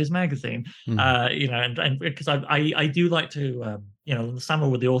guide his magazine. And because I do like to, in the summer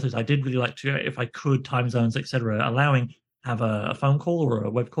with the authors, I did really like to, if I could, time zones, etc., have a phone call or a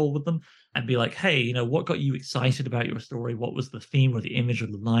web call with them and be like, hey, what got you excited about your story? What was the theme or the image or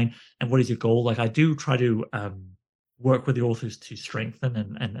the line? And what is your goal? Like, I do try to work with the authors to strengthen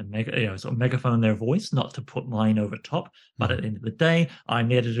and sort of megaphone their voice, not to put mine over top. But at the end of the day, I'm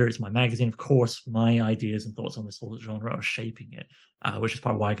the editor. It's my magazine. Of course, my ideas and thoughts on this whole genre are shaping it, which is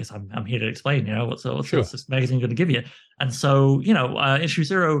part of why I guess I'm here to explain, what's this magazine going to give you? And so, Issue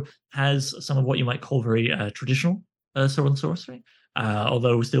 0 has some of what you might call very traditional sword and sorcery,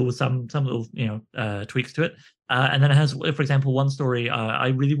 although still with some little tweaks to it. And then it has, for example, one story. I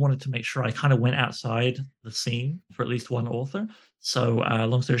really wanted to make sure I kind of went outside the scene for at least one author. So,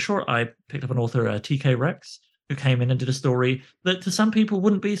 long story short, I picked up an author, TK Rex, who came in and did a story that to some people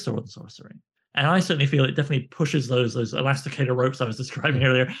wouldn't be sword and sorcery. And I certainly feel it definitely pushes those elasticator ropes I was describing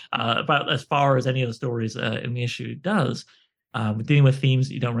earlier about as far as any of the stories in the issue does. Dealing with themes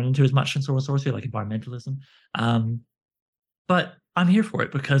that you don't run into as much in sword and sorcery, like environmentalism. But I'm here for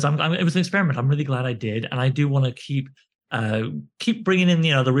it because it was an experiment. I'm really glad I did, and I do want to keep bringing in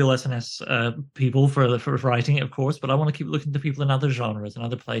the real SNS people for writing it, of course. But I want to keep looking to people in other genres and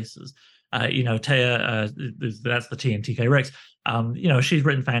other places. Taya, that's the T in TK Rex. She's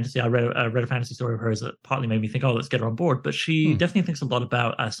written fantasy. I read a fantasy story of hers that partly made me think, oh, let's get her on board. But she definitely thinks a lot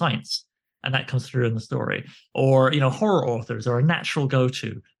about science. And that comes through in the story. Or, horror authors are a natural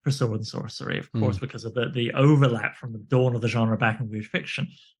go-to for sword and sorcery, of course, because of the overlap from the dawn of the genre back in weird fiction.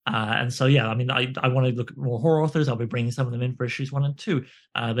 And so, I want to look at more horror authors. I'll be bringing some of them in for issues 1 and 2.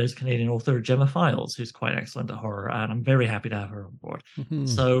 There's Canadian author Gemma Files, who's quite excellent at horror, and I'm very happy to have her on board.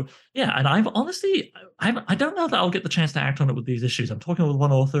 So, and I've honestly, I don't know that I'll get the chance to act on it with these issues. I'm talking with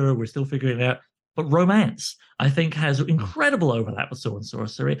one author. We're still figuring it out. But romance, I think, has incredible overlap with sword and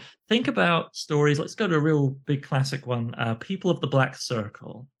sorcery. Think about stories. Let's go to a real big classic one, People of the Black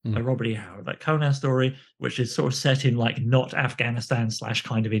Circle by Robert E. Howard, that Conan story, which is sort of set in not Afghanistan /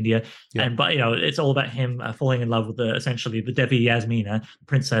 kind of India. But it's all about him falling in love with essentially the Devi Yasmina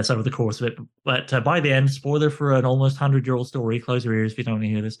princess over the course of it. But by the end, spoiler for an almost 100-year-old story, close your ears if you don't want to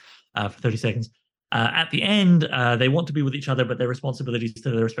hear this for 30 seconds. At the end, they want to be with each other, but their responsibilities to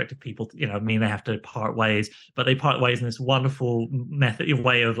their respective people, mean they have to part ways. But they part ways in this wonderful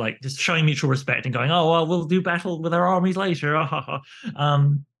way of just showing mutual respect and going, "Oh, well, we'll do battle with our armies later."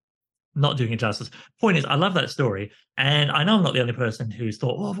 Not doing it justice. Point is, I love that story, and I know I'm not the only person who's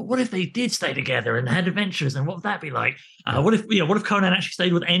thought, "Well, but what if they did stay together and had adventures, and what would that be like? What if Conan actually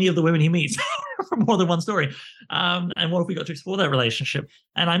stayed with any of the women he meets for more than one story? And what if we got to explore that relationship?"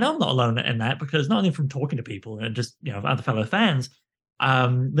 And I know I'm not alone in that, because not only from talking to people and just other fellow fans,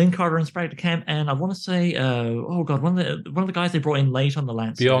 Lynn Carter and Sprague de Camp, and I want to say, one of the guys they brought in late on the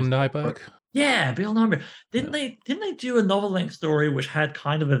Lance. Bjorn Nyberg. Yeah, Bjorn Nyberg. Didn't they do a novel-length story which had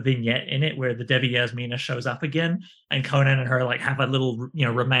kind of a vignette in it where the Devi Yasmina shows up again, and Conan and her have a little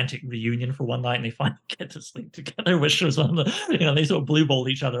romantic reunion for one night, and they finally get to sleep together, which was one of the they sort of blue-balled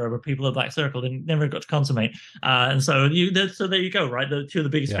each other over People of the Black Circle and never got to consummate. And so there you go, right? The two of the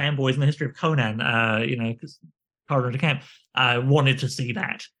biggest fanboys in the history of Conan, because Carter and de Camp wanted to see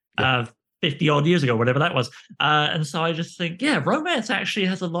that. 50 odd years ago, whatever that was. And so I just think, yeah, romance actually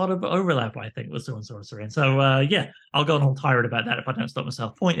has a lot of overlap, I think, with Sword and Sorcery. And so, yeah, I'll go on whole tirade about that if I don't stop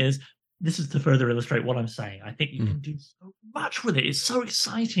myself. Point is, this is to further illustrate what I'm saying. I think you can do so much with it. It's so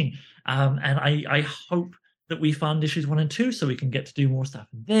exciting. And I hope that we fund issues 1 and 2 so we can get to do more stuff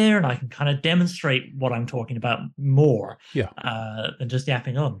in there, and I can kind of demonstrate what I'm talking about more than just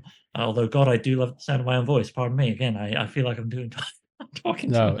yapping on. Although, God, I do love the sound of my own voice. Pardon me. Again, I feel like I'm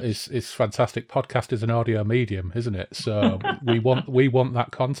talking. No, it's fantastic. Podcast is an audio medium, isn't it? So we want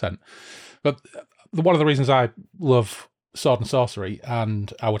that content. But one of the reasons I love Sword and Sorcery,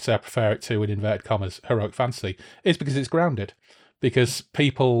 and I would say I prefer it to, in inverted commas, heroic fantasy, is because it's grounded. Because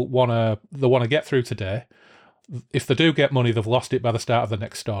people want to get through today. If they do get money, they've lost it by the start of the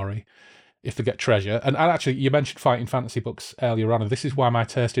next story. If they get treasure, and actually, you mentioned fighting fantasy books earlier on, and this is why my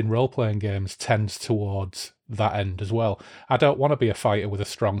taste in role-playing games tends towards that end as well. I don't want to be a fighter with a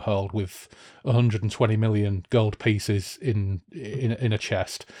stronghold with 120 million gold pieces in a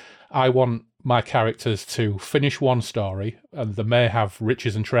chest. I want my characters to finish one story, and they may have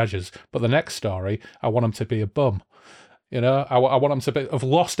riches and treasures, but the next story, I want them to be a bum. You know, I want them to have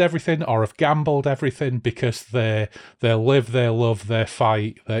lost everything or have gambled everything because they live, they love, they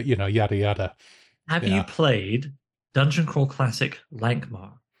fight, yada yada. Have you played Dungeon Crawl Classic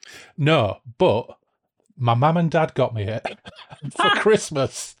Lankhmar? No, but my mum and dad got me it for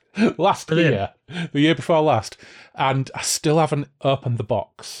Christmas last year, the year before last, and I still haven't opened the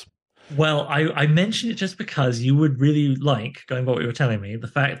box. Well, I mentioned it just because you would really like, going by what you were telling me, the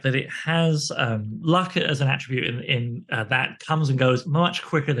fact that it has luck as an attribute in that comes and goes much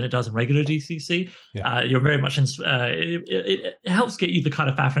quicker than it does in regular DCC. Yeah. You're very much in. It helps get you the kind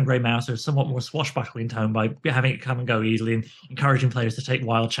of Fafhrd Grey Mouse or somewhat more swashbuckling tone by having it come and go easily and encouraging players to take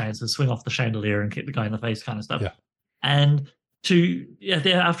wild chances, swing off the chandelier and kick the guy in the face kind of stuff. Yeah. And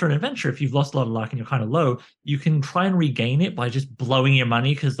after an adventure, if you've lost a lot of luck and you're kind of low, you can try and regain it by just blowing your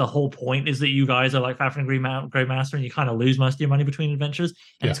money, because the whole point is that you guys are like Fafhrd Grey Master and you kind of lose most of your money between adventures.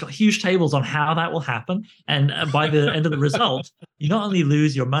 And it's got huge tables on how that will happen. And by the end of the result, you not only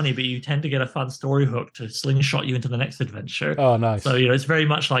lose your money, but you tend to get a fun story hook to slingshot you into the next adventure. Oh, nice. So, it's very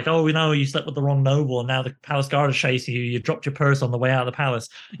much like, you slept with the wrong noble and now the palace guard is chasing you. You dropped your purse on the way out of the palace,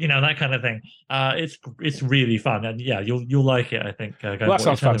 that kind of thing. It's really fun. And you'll like it, I think. Well, that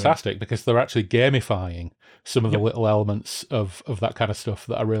sounds fantastic, because they're actually gamifying some of the little elements of that kind of stuff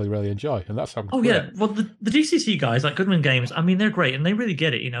that I really, really enjoy. And that sounds great. Yeah. Well, the DCC guys, like Goodman Games, I mean, they're great and they really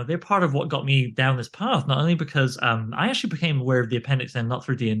get it. They're part of what got me down this path, not only because I actually became aware of the Appendix N, not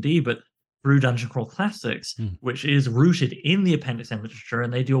through D&D, but through Dungeon Crawl Classics, which is rooted in the Appendix N literature,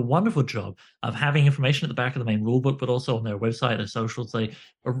 and they do a wonderful job of having information at the back of the main rulebook, but also on their website, their socials. They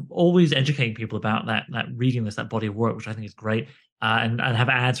are always educating people about that reading list, that body of work, which I think is great. And have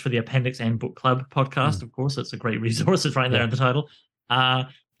ads for the Appendix N Book Club podcast, of course. It's a great resource. It's right there in the title.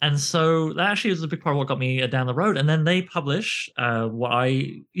 And so that actually was a big part of what got me down the road. And then they publish what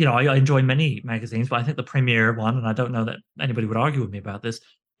I enjoy many magazines, but I think the premier one, and I don't know that anybody would argue with me about this,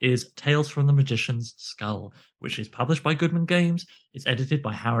 is Tales from the Magician's Skull, which is published by Goodman Games. It's edited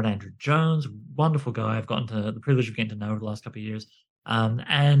by Howard Andrew Jones, wonderful guy I've gotten the privilege of getting to know over the last couple of years.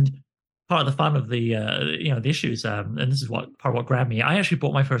 And part of the fun of the the issues, and this is part of what grabbed me. I actually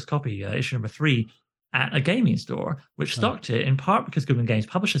bought my first copy, issue number 3, at a gaming store, which stocked it, in part because Goodman Games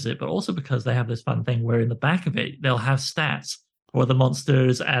publishes it, but also because they have this fun thing where in the back of it they'll have stats for the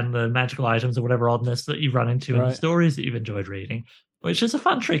monsters and the magical items or whatever oddness that you run into in the stories that you've enjoyed reading. Which is a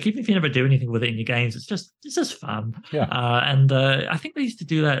fun trick, even if you never do anything with it in your games. It's just fun. Yeah. And I think they used to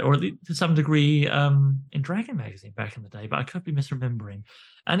do that, or to some degree, in Dragon Magazine back in the day, but I could be misremembering.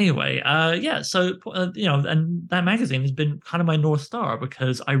 Anyway, so and that magazine has been kind of my North Star,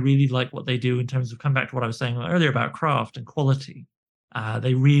 because I really like what they do in terms of, come back to what I was saying earlier about craft and quality.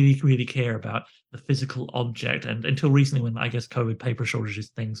 They really, really care about the physical object. And until recently, when I guess COVID paper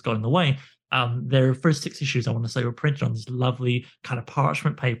shortages things got in the way, their first 6 issues, I want to say, were printed on this lovely kind of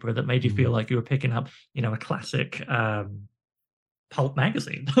parchment paper that made you feel like you were picking up, a classic pulp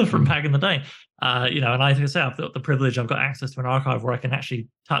magazine from back in the day. And I think I've got the privilege, I've got access to an archive where I can actually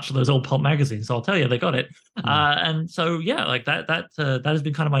touch those old pulp magazines. So I'll tell you, they got it. And so, that has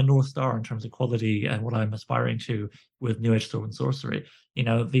been kind of my North Star in terms of quality and what I'm aspiring to with New Age Sword and Sorcery.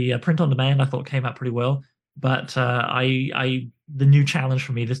 The print on demand I thought came out pretty well. But the new challenge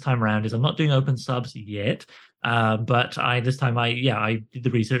for me this time around is I'm not doing open subs yet. But I did the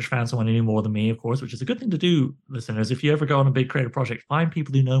research, found someone who knew more than me, of course, which is a good thing to do, listeners. If you ever go on a big creative project, find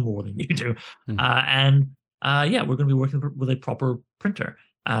people who know more than you do. We're going to be working with a proper printer.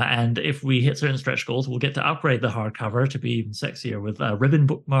 And if we hit certain stretch goals, we'll get to upgrade the hardcover to be even sexier with ribbon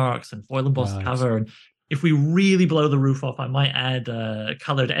bookmarks and foil embossed cover. And if we really blow the roof off, I might add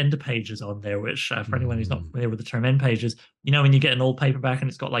colored end pages on there, which for anyone who's not familiar with the term end pages, you know, when you get an old paperback and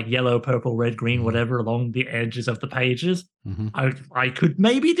it's got like yellow, purple, red, green, whatever along the edges of the pages, I could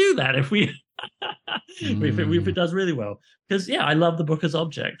maybe do that if we if it does really well. Because yeah, I love the book as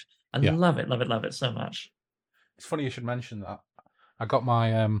object. I love it so much. It's funny you should mention that. I got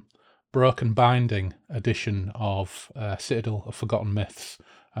my broken binding edition of Citadel of Forgotten Myths,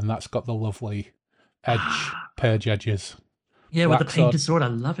 and that's got the lovely page edges. Yeah, with the painted sword. I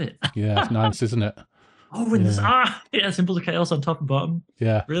love it. Yeah, it's nice, isn't it? Oh, and there's Symbols of Chaos on top and bottom.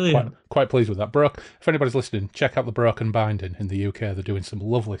 Yeah, brilliant. Quite pleased with that. If anybody's listening, check out the Broken Binding in the UK. They're doing some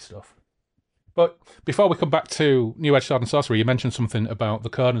lovely stuff. But before we come back to New Age Sword and Sorcery, you mentioned something about the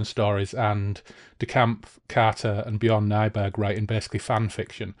Conan stories and De Camp, Carter, and Bjorn Nyberg writing basically fan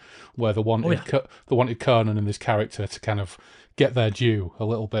fiction, where they wanted Conan and his character to kind of get their due a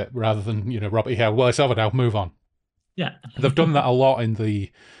little bit, rather than, you know, Robert E. Howard, well, it's over now, move on. Yeah. They've done that a lot in the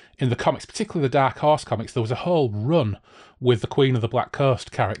comics, particularly the Dark Horse comics. There was a whole run with the Queen of the Black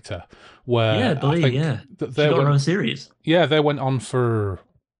Coast character, where that they got her own series. Yeah, they went on for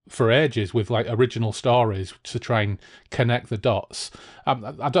ages with like original stories to try and connect the dots.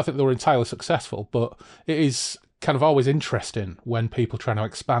 I don't think they were entirely successful, but it is kind of always interesting when people try to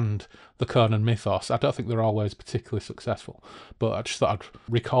expand the Conan mythos. I don't think they're always particularly successful, but I just thought I'd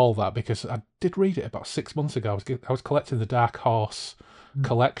recall that because I did read it about 6 months ago. I was collecting the Dark Horse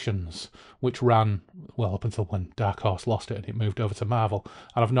collections, which ran well up until when Dark Horse lost it and it moved over to Marvel,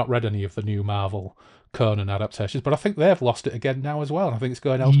 and I've not read any of the new Marvel Conan adaptations, but I think they've lost it again now as well, and I think it's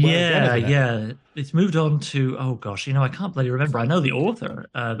going elsewhere again. It's moved on to, oh gosh, you know, I can't bloody remember. I know the author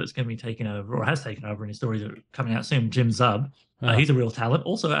that's going to be taking over, or has taken over, and his stories are coming out soon, Jim Zub. He's a real talent,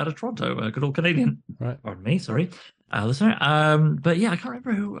 also out of Toronto, a good old Canadian. Right. Pardon me, sorry, listener. But yeah, I can't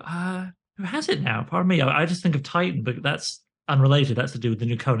remember who has it now. Pardon me. I just think of Titan, but that's unrelated. That's to do with the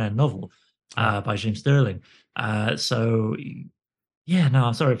new Conan novel by James Sterling. Yeah, no,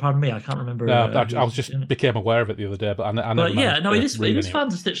 I'm sorry. Pardon me. I can't remember. I became aware of it the other day, but I never. But yeah, no, it is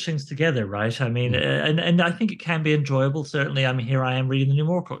fun to stitch things together, right? I mean, and I think it can be enjoyable. Certainly, I mean, here I am reading the new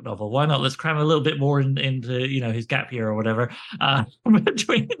Moorcock novel. Why not? Let's cram a little bit more into his gap year or whatever.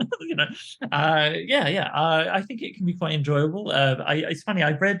 Between I think it can be quite enjoyable. It's funny.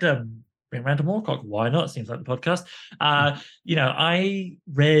 I read. Bring around to Moorcock. Why not? Seems like the podcast. I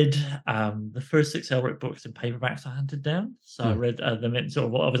read the first 6 Elric books in paperbacks I hunted down. So I read them in sort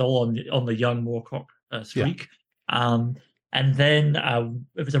of, I was all on the young Moorcock streak. Yeah. And then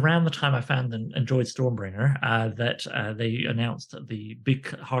it was around the time I found and enjoyed Stormbringer that they announced the big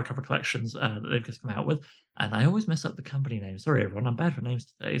hardcover collections that they've just come out with. And I always mess up the company name. Sorry, everyone. I'm bad for names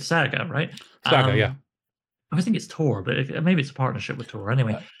today. It's Saga, right? Saga, yeah. I think it's Tor, but maybe it's a partnership with Tor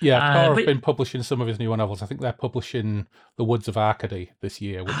anyway. Tor have been publishing some of his newer novels. I think they're publishing The Woods of Arcady this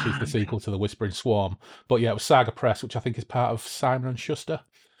year, which is the sequel to The Whispering Swarm. But yeah, it was Saga Press, which I think is part of Simon & Schuster.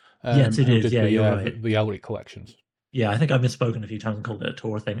 Yes, it is. Yeah, you're right. The Elric collections. Yeah, I think I've misspoken a few times and called it a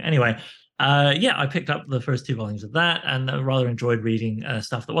Tor thing. Anyway, I picked up the first 2 volumes of that and rather enjoyed reading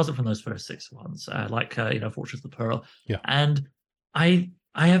stuff that wasn't from those first 6 ones, like Fortress of the Pearl. Yeah. And I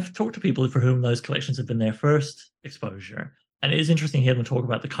have talked to people for whom those collections have been their first exposure. And it is interesting to hear them talk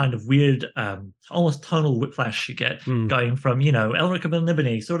about the kind of weird, almost tonal whiplash you get going from, Elric of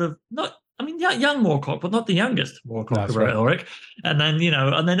Melniboné, sort of young Moorcock, but not the youngest Moorcock of Elric. And then,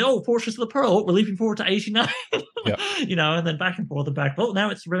 Fortress of the Pearl, we're leaping forward to 89. Yep. And then back and forth and back. Well, now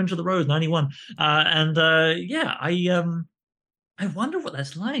it's Revenge of the Rose, 91. I wonder what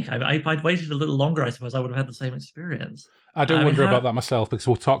that's like. I'd waited a little longer, I suppose I would have had the same experience. I do wonder about that myself, because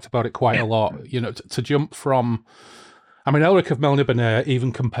we've talked about it quite a lot. To jump from... Elric of Melniboné,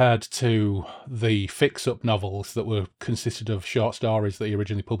 even compared to the fix-up novels that were consisted of short stories that he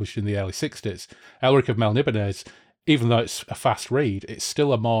originally published in the early 60s, Elric of Melniboné, even though it's a fast read, it's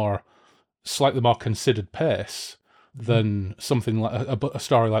still a slightly more considered pace than something like a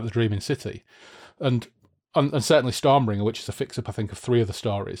story like The Dreaming City. And certainly Stormbringer, which is a fix-up, I think, of 3 of the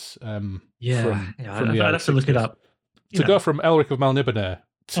stories. I'd have to look it up. To go from Elric of Melniboné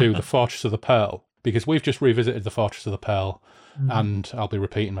to The Fortress of the Pearl, because we've just revisited The Fortress of the Pearl, and I'll be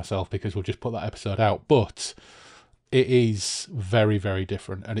repeating myself because we'll just put that episode out, but it is very, very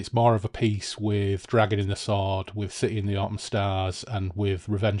different, and it's more of a piece with Dragon in the Sword, with City in the Autumn Stars, and with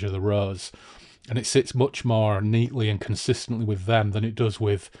Revenge of the Rose. and it sits much more neatly and consistently with them than it does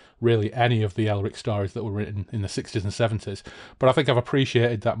with really any of the Elric stories that were written in the 60s and 70s. But I think I've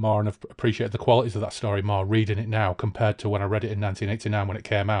appreciated that more, and I've appreciated the qualities of that story more reading it now compared to when I read it in 1989 when it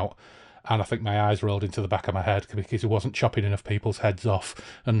came out. And I think my eyes rolled into the back of my head because it wasn't chopping enough people's heads off,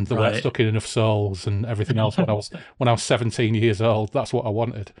 and the way it stuck in enough souls and everything else when I was 17 years old. That's what I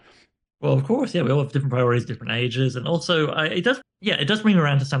wanted. Well, of course, yeah, we all have different priorities, different ages, and also it does bring me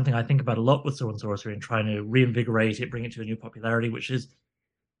around to something I think about a lot with Sword and Sorcery and trying to reinvigorate it, bring it to a new popularity, which is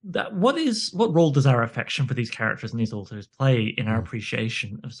that what role does our affection for these characters and these authors play in our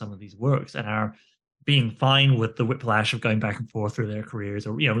appreciation of some of these works and our being fine with the whiplash of going back and forth through their careers,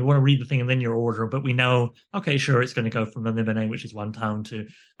 or we want to read the thing in linear order, but we know, okay, sure, it's going to go from the Nibelheim, which is one tone, to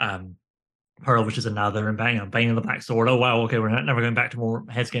Pearl, which is another, and Bane of the Black Sword. Oh wow, okay, we're never going back to more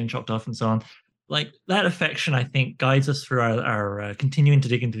heads getting chopped off and so on. Like that affection, I think, guides us through our continuing to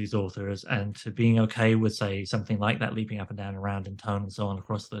dig into these authors and to being okay with, say, something like that leaping up and down around in tone and so on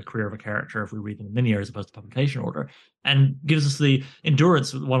across the career of a character if we read them in linear as opposed to publication order, and gives us the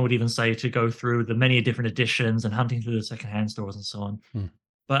endurance, one would even say, to go through the many different editions and hunting through the secondhand stores and so on.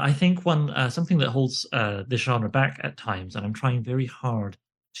 But I think something that holds this genre back at times, and I'm trying very hard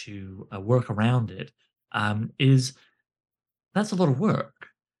to work around it, is that's a lot of work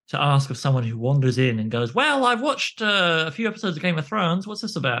to ask of someone who wanders in and goes, well, I've watched a few episodes of Game of Thrones, what's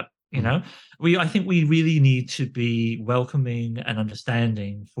this about? I think we really need to be welcoming and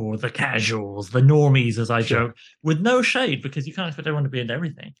understanding for the casuals, the normies, as I joke, with no shade, because you can't expect everyone to be into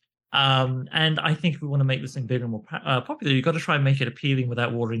everything. And I think if we want to make this thing bigger and more popular, you've got to try and make it appealing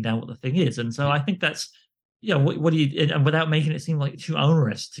without watering down what the thing is. And so I think that's, what do you, and without making it seem like too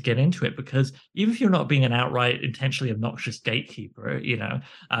onerous to get into it, because even if you're not being an outright intentionally obnoxious gatekeeper,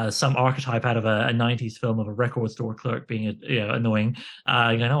 some archetype out of a 90s film of a record store clerk being annoying, oh,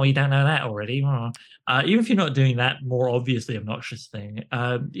 you don't know that already. Even if you're not doing that more obviously obnoxious thing,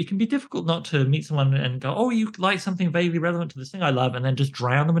 it can be difficult not to meet someone and go, oh, you like something vaguely relevant to this thing I love, and then just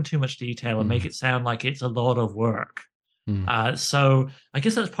drown them in too much detail and make it sound like it's a lot of work. So I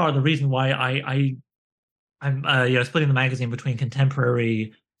guess that's part of the reason why I'm splitting the magazine between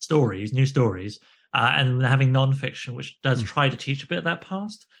contemporary stories, new stories, and having nonfiction, which does try to teach a bit of that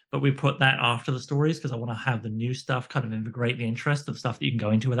past, but we put that after the stories because I want to have the new stuff kind of invigorate the interest of stuff that you can go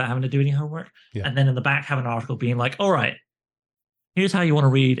into without having to do any homework. And then in the back have an article being like, all right, here's how you want to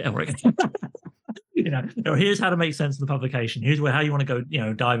read Elric. Here's how to make sense of the publication. Here's how you want to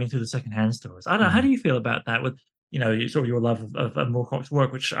go, diving through the secondhand stores. I don't know. How do you feel about that with sort of your love of Moorcock's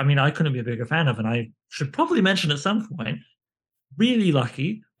work, which, I mean, I couldn't be a bigger fan of, and I should probably mention at some point, really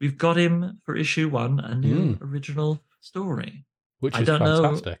lucky, we've got him for issue 1, a new original story. Which is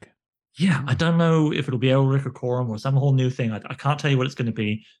fantastic. I don't know if it'll be Elric or Corum or some whole new thing. I can't tell you what it's going to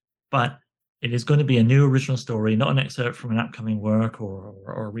be, but it is going to be a new original story, not an excerpt from an upcoming work or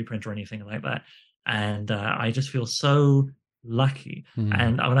a reprint or anything like that. And I just feel so lucky.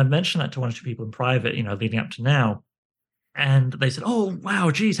 And when I mentioned that to one or two people in private, leading up to now, and they said, oh,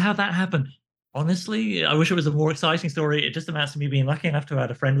 wow, geez, how'd that happen? Honestly, I wish it was a more exciting story. It just amounts to me being lucky enough to have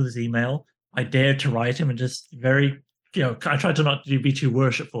had a friend with his email. I dared to write him and just very, I tried to not be too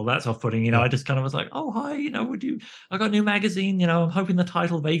worshipful. That's off-putting. I just kind of was like, oh, hi, I got a new magazine, I'm hoping the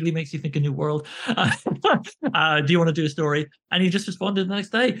title vaguely makes you think a new world. Do you want to do a story? And he just responded the next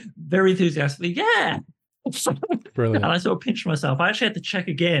day, very enthusiastically, yeah. Brilliant. And I sort of pinched myself. I actually had to check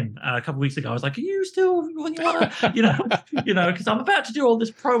again a couple of weeks ago. I was like, are you still, when you want to, because I'm about to do all this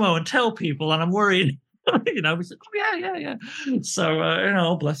promo and tell people, and I'm worried. We said, oh, yeah. So,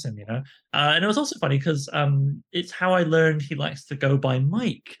 oh, bless him, and it was also funny because it's how I learned he likes to go by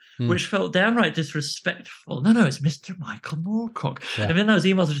Mike, which felt downright disrespectful. No, it's Mr. Michael Moorcock. Yeah. And then those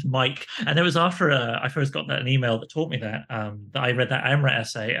emails are just Mike. And it was after I first got an email that taught me that I read that Amra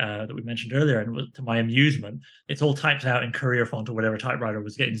essay that we mentioned earlier, and to my amusement, it's all typed out in Courier font or whatever typewriter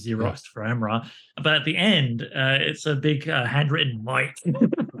was getting Xeroxed for Amra. But at the end, it's a big handwritten Mike.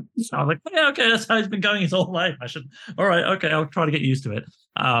 So I was like, yeah, okay, that's how he's been going his whole life. All right, okay, I'll try to get used to it.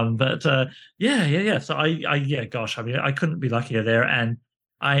 But yeah. So gosh, I mean, I couldn't be luckier there. And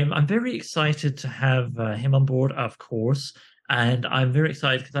I'm very excited to have him on board, of course. And I'm very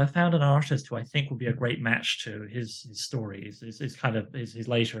excited because I found an artist who I think will be a great match to his stories, his kind of his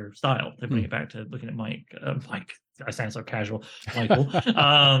later style. To bring it back to looking at Mike, I sound so casual, Michael,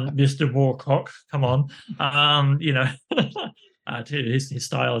 Mr. Moorcock, come on, to his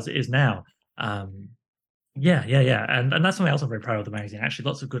style as it is now. Yeah. And that's something else I'm very proud of the magazine. Actually,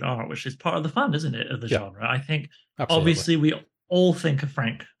 lots of good art, which is part of the fun, isn't it, of the genre? I think, Obviously, we all think of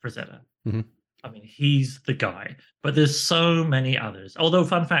Frank Frazetta. I mean, he's the guy, but there's so many others. Although,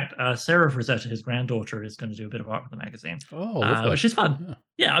 fun fact, Sarah Frazetta, his granddaughter, is going to do a bit of art for the magazine, Oh, lovely. which is fun.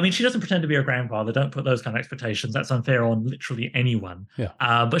 Yeah, I mean, she doesn't pretend to be her grandfather. Don't put those kind of expectations. That's unfair on literally anyone. Yeah.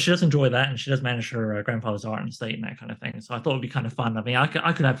 But she does enjoy that, and she does manage her grandfather's art and estate and that kind of thing. So I thought it'd be kind of fun. I mean, I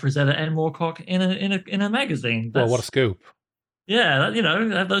could have Frazetta and Moorcock in a magazine. Well, what a scoop! Yeah,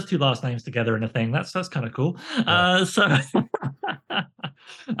 have those two last names together in a thing. That's kind of cool. Yeah.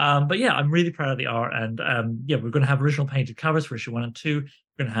 But yeah, I'm really proud of the art, and yeah, we're going to have original painted covers for issue 1 and 2.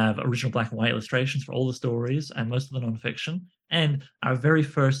 We're going to have original black and white illustrations for all the stories and most of the nonfiction. And our very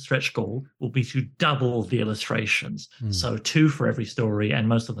first stretch goal will be to double the illustrations, so 2 for every story and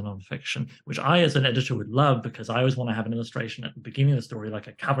most of the nonfiction, which I, as an editor, would love, because I always want to have an illustration at the beginning of the story, like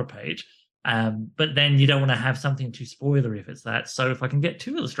a cover page. But then you don't want to have something too spoilery if it's that. So if I can get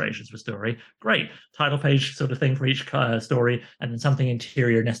 2 illustrations per story, great. Title page sort of thing for each story, and then something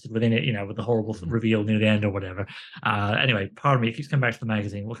interior nested within it, with the horrible reveal near the end or whatever. Anyway, pardon me, it keeps coming back to the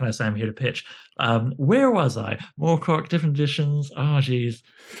magazine. What can I say? I'm here to pitch. Where was I? Moorcock, different editions. Oh, geez.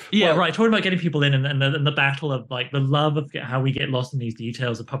 Yeah, well, right. Talking about getting people in and the battle of like the love of how we get lost in these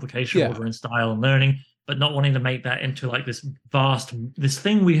details of publication order and style and learning, but not wanting to make that into like this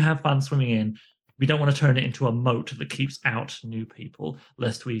thing we have fun swimming in. We don't want to turn it into a moat that keeps out new people,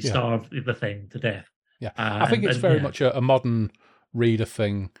 lest we starve the thing to death. Yeah, I think it's very much a modern reader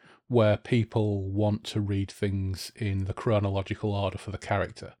thing, where people want to read things in the chronological order for the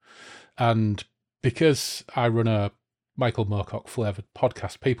character. And because I run a Michael Moorcock flavoured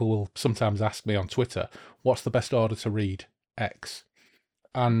podcast, people will sometimes ask me on Twitter, what's the best order to read X?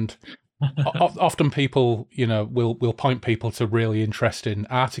 And often people, will point people to really interesting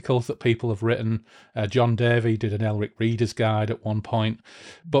articles that people have written. John Davey did an Elric Reader's Guide at one point.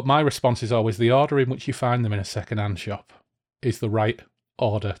 But my response is always the order in which you find them in a second-hand shop is the right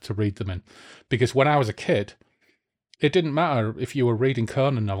order to read them in. Because when I was a kid, it didn't matter if you were reading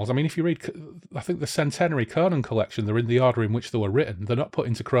Conan novels. I mean, if you read, I think the Centenary Conan collection, they're in the order in which they were written. They're not put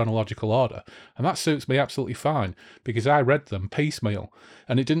into chronological order. And that suits me absolutely fine, because I read them piecemeal.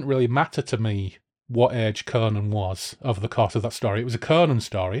 And it didn't really matter to me what age Conan was over the course of that story. It was a Conan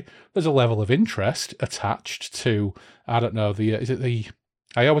story. There's a level of interest attached to, I don't know,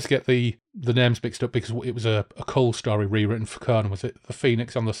 I always get the names mixed up because it was a Cole story rewritten for Conan. Was it The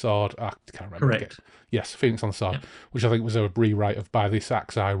Phoenix on the Sword? I can't remember. Correct. Yes, Phoenix on the Sword, which I think was a rewrite of By This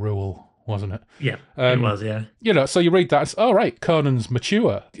Axe I Rule, wasn't it? Yeah, it was, yeah. So you read that, it's, all right, Conan's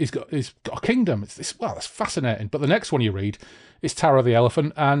mature. He's got a kingdom. That's fascinating. But the next one you read is Tara the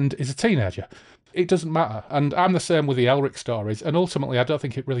Elephant and is a teenager. It doesn't matter. And I'm the same with the Elric stories. And ultimately, I don't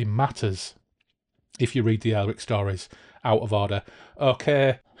think it really matters if you read the Elric stories out of order.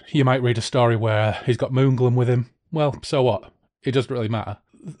 Okay, you might read a story where he's got Moonglim with him. Well, so what? It doesn't really matter.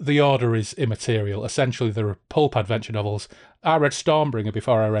 The order is immaterial. Essentially, there are pulp adventure novels. I read Stormbringer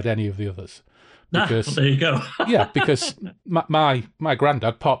before I read any of the others. Because, well, there you go. Yeah, because my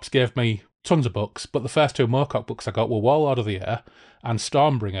granddad, Pops, gave me tons of books, but the first 2 Moorcock books I got were Warlord of the Air and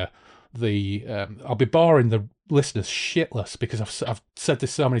Stormbringer. I'll be boring the listeners shitless because I've said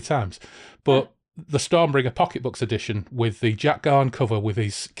this so many times, but the Stormbringer Pocketbooks edition with the Jack Garn cover with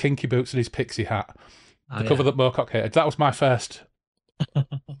his kinky boots and his pixie hat, the cover that Moorcock hated, that was my first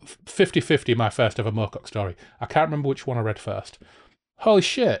 50-50, my first ever Moorcock story. I can't remember which one I read first. Holy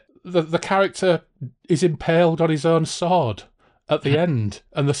shit, the character is impaled on his own sword at the end,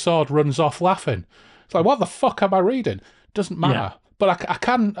 and the sword runs off laughing. It's like, what the fuck am I reading? Doesn't matter. Yeah. But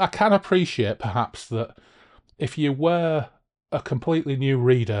I can appreciate perhaps that if you were a completely new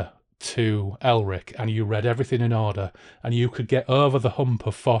reader to Elric and you read everything in order and you could get over the hump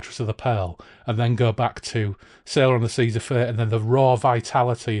of Fortress of the Pearl and then go back to Sailor on the Seas of Fate and then the raw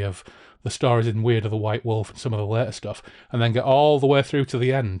vitality of the stories in Weird of the White Wolf and some of the later stuff, and then get all the way through to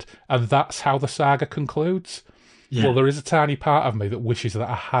the end, and that's how the saga concludes. Yeah. Well, there is a tiny part of me that wishes that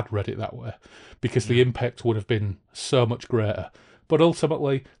I had read it that way, because the impact would have been so much greater. But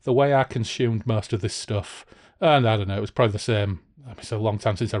ultimately, the way I consumed most of this stuff, and I don't know, it was probably the same. I mean, it's a long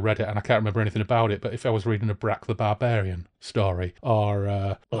time since I read it, and I can't remember anything about it, but if I was reading a Brack the Barbarian story,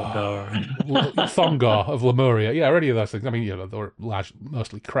 or Thongor of Lemuria, or any of those things, I mean, they were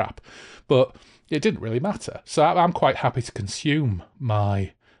mostly crap, but it didn't really matter. So I'm quite happy to consume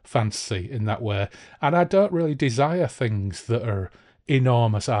my fantasy in that way, and I don't really desire things that are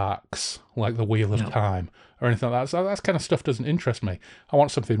enormous arcs, like the Wheel of Time, or anything like that. So that kind of stuff doesn't interest me. I want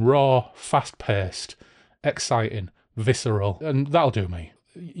something raw, fast-paced, exciting, visceral, and that'll do me.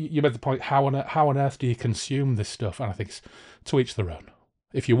 You made the point, how on earth do you consume this stuff? And I think it's to each their own.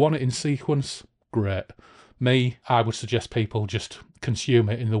 If you want it in sequence, great. I would suggest people just consume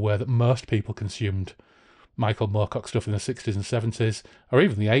it in the way that most people consumed Michael Moorcock stuff in the 60s and 70s, or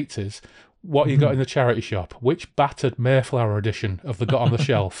even the 80s. What you got in the charity shop? Which battered Mayflower edition of the Got on the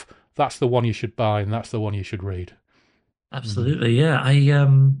Shelf? That's the one you should buy, and that's the one you should read. Absolutely, yeah.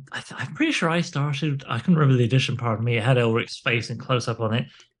 I'm pretty sure I started. I couldn't remember the edition. Pardon me. It had Elric's face in close up on it.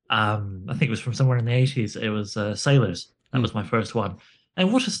 I think it was from somewhere in the 80s. It was Sailors. That was my first one.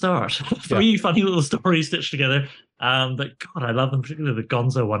 And what a start! Three funny little stories stitched together. But God, I love them, particularly the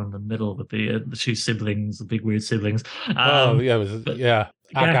Gonzo one in the middle with the two siblings, the big weird siblings.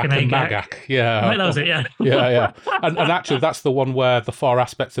 Agak and Magak. Yeah, right, that was it. Yeah, yeah. And actually, that's the one where the four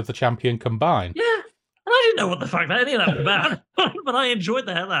aspects of the champion combine. Yeah. And I didn't know what the fuck any of that was about, but I enjoyed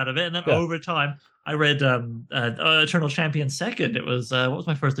the hell out of it. And then over time, I read Eternal Champion second. It was what was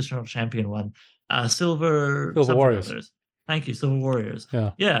my first Eternal Champion one? Silver Warriors. Others. Thank you, Silver Warriors.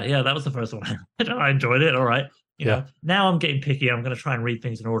 Yeah. That was the first one. I enjoyed it. All right. You know, now I'm getting picky. I'm going to try and read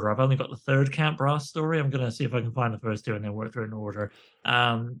things in order. I've only got the third Count Brass story. I'm going to see if I can find the first two and then work through in order.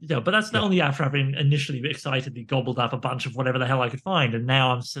 But that's only after I've been initially excitedly gobbled up a bunch of whatever the hell I could find. And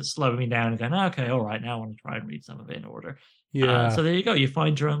now I'm slowing me down and going, okay, all right, now I want to try and read some of it in order. So there you go. You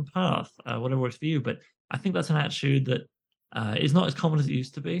find your own path, whatever works for you. But I think that's an attitude that is not as common as it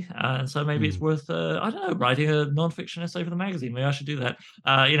used to be. And so maybe it's worth, I don't know, writing a non-fiction essay for the magazine. Maybe I should do that,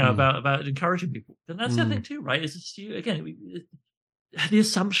 about encouraging people. And that's the other thing too, right? Is just the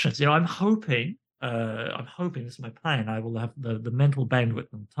assumptions, I'm hoping, this is my plan. I will have the mental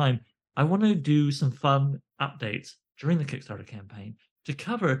bandwidth and time. I want to do some fun updates during the Kickstarter campaign to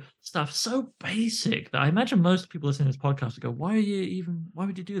cover stuff so basic that I imagine most people listening to this podcast would go, why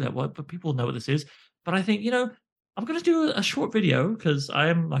would you do that? But people know what this is. But I think, I'm going to do a short video because I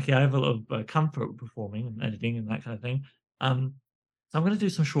am lucky. I have a lot of comfort with performing and editing and that kind of thing. So I'm going to do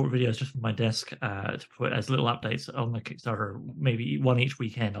some short videos just from my desk to put as little updates on the Kickstarter, maybe one each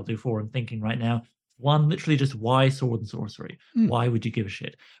weekend. I'll do 4 I'm thinking right now. One, literally just why sword and sorcery? Why would you give a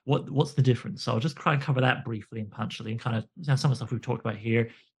shit? What's the difference? So I'll just try and cover that briefly and punchily and kind of some of the stuff we've talked about here.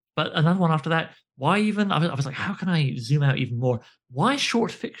 But another one after that, why even, I was like, how can I zoom out even more? Why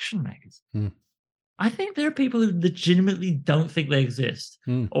short fiction magazine? I think there are people who legitimately don't think they exist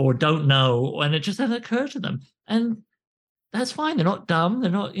or don't know, and it just hasn't occurred to them. And that's fine. They're not dumb. They're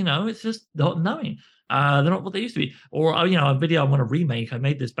not, it's just not knowing. They're not what they used to be. Or, a video I want to remake. I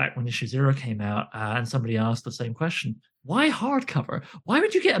made this back when issue 0 came out, and somebody asked the same question. Why hardcover? Why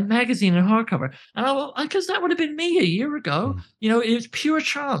would you get a magazine in hardcover? And because that would have been me a year ago. It was pure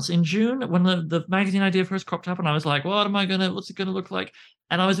chance. In June, when the magazine idea first cropped up, and I was like, what's it going to look like?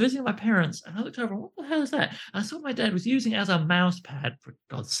 And I was visiting my parents, and I looked over, what the hell is that? And I saw my dad was using as a mouse pad, for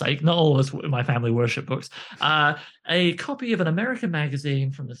God's sake, not all of my family worship books, a copy of an American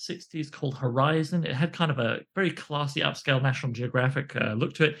magazine from the 60s called Horizon. It had kind of a very classy, upscale National Geographic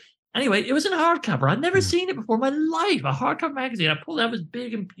look to it. Anyway, it was in hardcover. I'd never seen it before in my life. A hardcover magazine. I pulled it out. It was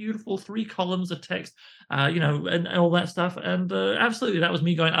big and beautiful, 3 columns of text, and all that stuff. And absolutely, that was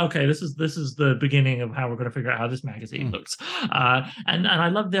me going, okay, this is the beginning of how we're going to figure out how this magazine looks. And I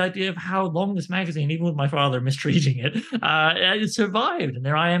love the idea of how long this magazine, even with my father mistreating it, it survived. And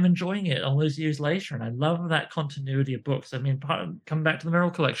there I am enjoying it all those years later. And I love that continuity of books. I mean, coming back to the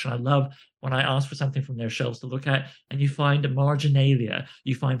Merrill collection, I love when I ask for something from their shelves to look at, and you find a marginalia,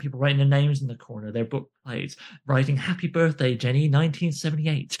 you find people writing their names in the corner, their book plates, writing "Happy Birthday, Jenny,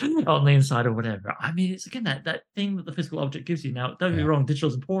 1978" on the inside or whatever. I mean, it's again that thing that the physical object gives you. Now, don't get me wrong, digital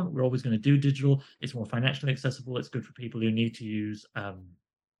is important. We're always going to do digital. It's more financially accessible. It's good for people who need to use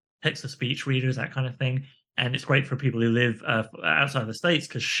text-to-speech readers, that kind of thing. And it's great for people who live outside the States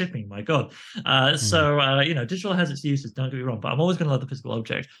because shipping, my God. So, digital has its uses, don't get me wrong, but I'm always going to love the physical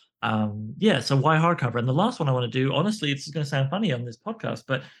object. So why hardcover? And the last one I want to do, honestly, it's going to sound funny on this podcast,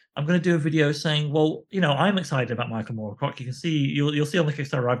 but I'm going to do a video saying, well, I'm excited about Michael Moorcock. You can see, you'll see on the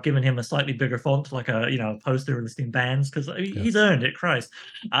Kickstarter, I've given him a slightly bigger font, like a poster listing bands, because he's earned it, Christ.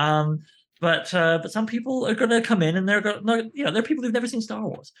 But some people are going to come in and they're people who've never seen Star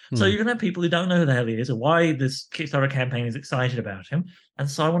Wars. So you're going to have people who don't know who the hell he is or why this Kickstarter campaign is excited about him. And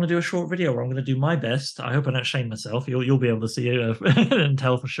so I want to do a short video where I'm going to do my best. I hope I don't shame myself. You'll be able to see it and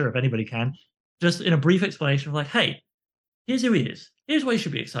tell for sure if anybody can. Just in a brief explanation of like, hey, here's who he is. Here's why you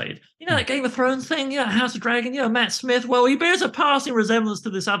should be excited. That Game of Thrones thing, House of Dragon, Matt Smith. Well, he bears a passing resemblance to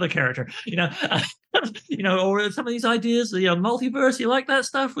this other character, or some of these ideas, multiverse. You like that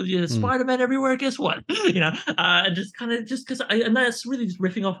stuff with your Spider-Man everywhere? Guess what? And just because, and that's really just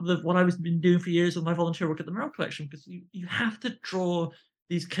riffing off of what I was been doing for years with my volunteer work at the Merrill Collection, because you have to draw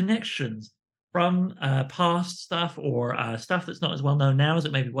these connections from past stuff or stuff that's not as well known now as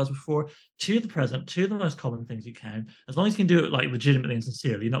it maybe was before, to the present, to the most common things you can, as long as you can do it like legitimately and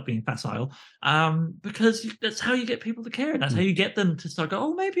sincerely, not being facile, because that's how you get people to care, and that's how you get them to start go,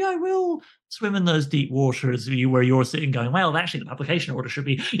 oh, maybe I will swim in those deep waters where you're sitting going, well, actually the publication order should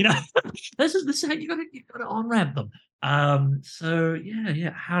be, this is how you gotta on-ramp them. So yeah,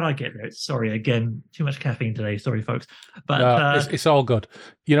 how'd I get there? Sorry, again, too much caffeine today, sorry folks, but no, it's all good.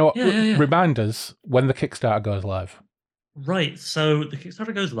 You know what? Yeah. Remind us when the Kickstarter goes live. Right, so the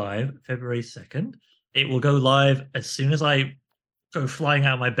Kickstarter goes live February 2nd. It will go live as soon as I go flying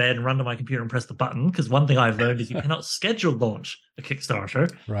out of my bed and run to my computer and press the button, because one thing I've learned is you cannot schedule launch a Kickstarter.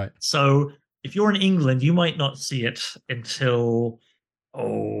 Right. So if you're in England, you might not see it until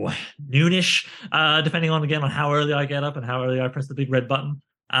noonish, depending on how early I get up and how early I press the big red button.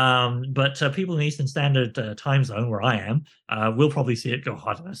 But people in Eastern Standard Time Zone, where I am, will probably see it go,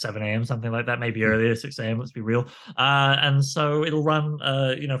 I don't know, 7 a.m., something like that, maybe earlier, 6 a.m., let's be real. And so it'll run,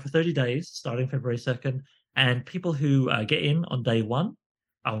 for 30 days, starting February 2nd. And people who get in on day one,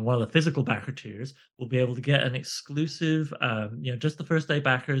 on one of the physical backer tiers, will be able to get an exclusive, just the first day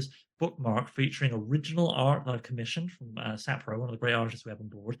backers bookmark featuring original art that I've commissioned from Sapro, one of the great artists we have on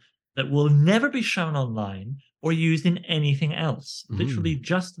board, that will never be shown online or used in anything else. Literally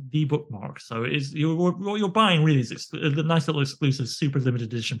just the bookmark. So what you're buying really is a nice little exclusive, super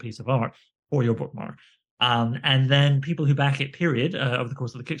limited edition piece of art for your bookmark. And then people who back it, period, over the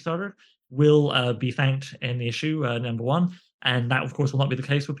course of the Kickstarter, will be thanked in the issue number one. And that, of course, will not be the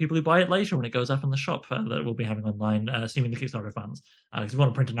case with people who buy it later when it goes up in the shop that we'll be having online, assuming the Kickstarter funds. Because we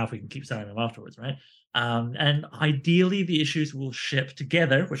want to print enough, we can keep selling them afterwards, right? And ideally, the issues will ship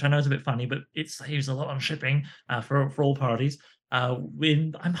together, which I know is a bit funny, but it saves a lot on shipping for all parties.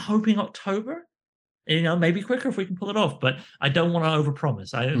 I'm hoping October. Maybe quicker if we can pull it off, but I don't want to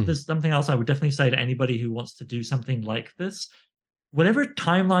overpromise. There's something else I would definitely say to anybody who wants to do something like this. Whatever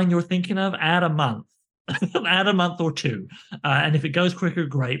timeline you're thinking of, add a month. Add a month or two. And if it goes quicker,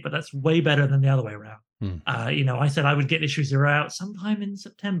 great, but that's way better than the other way around. I said I would get issue 0 out sometime in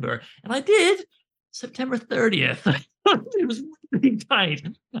September, and I did. September 30th. It was really tight.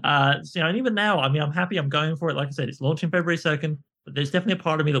 And even now, I'm happy I'm going for it. Like I said, it's launching February 2nd, but there's definitely a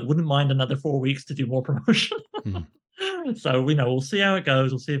part of me that wouldn't mind another 4 weeks to do more promotion. So, we'll see how it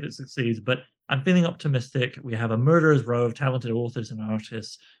goes. We'll see if it succeeds, but I'm feeling optimistic. We have a murderer's row of talented authors and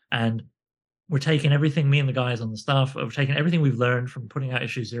artists, and we're taking everything, me and the guys on the staff, we're taking everything we've learned from putting out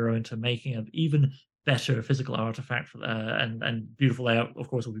issue 0 into making an even better physical artifact and beautiful layout. Of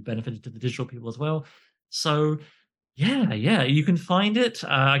course, will be benefited to the digital people as well. So yeah, you can find it,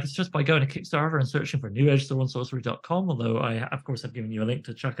 I guess, just by going to Kickstarter and searching for newedgeswordandsorcery.com, although I, of course, have given you a link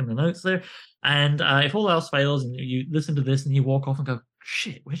to chuck in the notes there. And if all else fails and you listen to this and you walk off and go,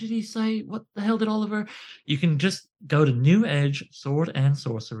 shit, where did he say? What the hell did Oliver? You can just go to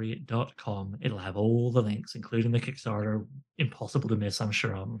newedgeswordandsorcery.com. It'll have all the links, including the Kickstarter. Impossible to miss, I'm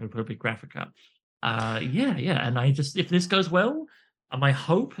sure. I'm going to put a big graphic up. And if this goes well, my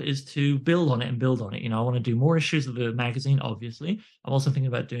hope is to build on it. I want to do more issues of the magazine, obviously. I'm also thinking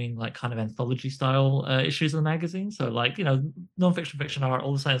about doing like kind of anthology style issues of the magazine. So like, non-fiction, fiction art,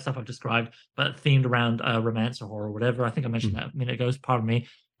 all the same stuff I've described, but themed around romance or horror or whatever. I think I mentioned that a minute ago, pardon me.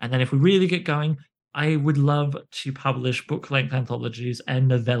 And then if we really get going, I would love to publish book-length anthologies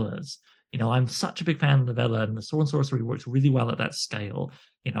and novellas. I'm such a big fan of novella, and the Sword and Sorcery works really well at that scale.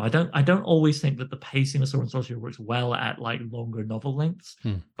 I don't always think that the pacing of Sword and Sorcery works well at like longer novel lengths.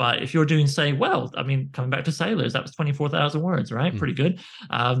 But if you're doing, say, coming back to Sailors, that was 24,000 words, right? Pretty good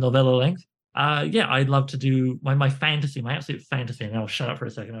novella length. I'd love to do my fantasy, my absolute fantasy, and I'll shut up for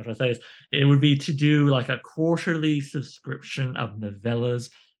a second after I say this. It would be to do like a quarterly subscription of novellas,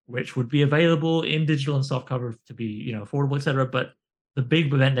 which would be available in digital and softcover to be, affordable, etc. But the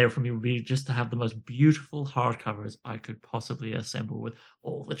big event there for me would be just to have the most beautiful hardcovers I could possibly assemble with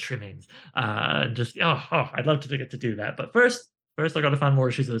all the trimmings. I'd love to get to do that. But first I got to find more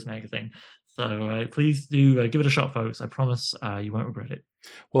issues of this magazine. So please do give it a shot, folks. I promise you won't regret it.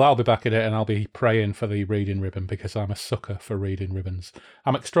 Well, I'll be back in it, and I'll be praying for the reading ribbon, because I'm a sucker for reading ribbons.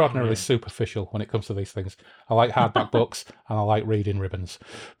 I'm extraordinarily superficial when it comes to these things. I like hardback books, and I like reading ribbons.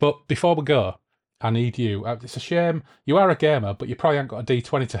 But before we go, I need you. It's a shame. You are a gamer, but you probably haven't got a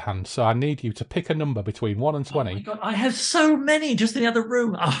D20 to hand, so I need you to pick a number between 1 and 20. Oh my God, I have so many just in the other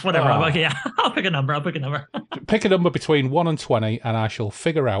room. Oh, whatever. Okay, yeah. I'll pick a number. Pick a number between 1 and 20, and I shall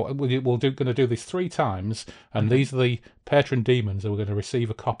figure out. We're going to do this 3 times, and these are the patron demons who are going to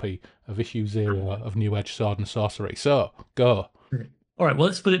receive a copy of issue 0 of New Edge Sword and Sorcery. So, go. All right, well,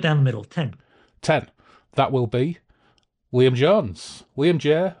 let's split it down the middle. 10. 10. That will be Liam Jones. Liam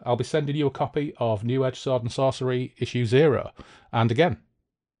J, I'll be sending you a copy of New Edge Sword and Sorcery issue 0. And again,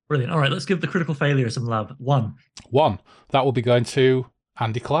 Brilliant. All right, let's give the critical failure some love. 1. 1. That will be going to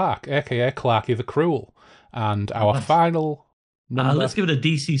Andy Clark, aka Clarky the Cruel. And our final number... let's give it a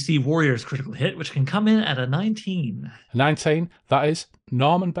DCC Warriors critical hit, which can come in at a 19. 19. That is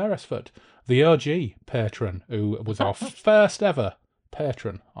Norman Beresford, the OG patron, who was our first ever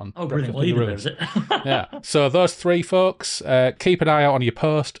patron on brilliant. Well, he deserves it. Yeah. So those 3 folks, keep an eye out on your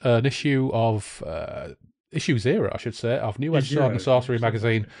post. An issue of... issue 0, I should say, of New Edge Sword and Sorcery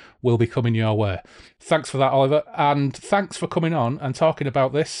magazine will be coming your way. Thanks for that, Oliver, and thanks for coming on and talking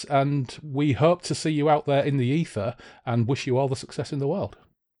about this, and we hope to see you out there in the ether and wish you all the success in the world.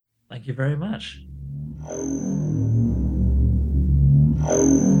 Thank you very much.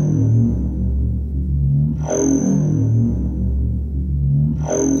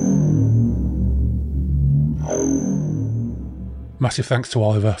 Massive thanks to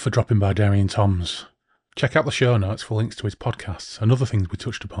Oliver for dropping by Derry and Tom's. Check out the show notes for links to his podcasts and other things we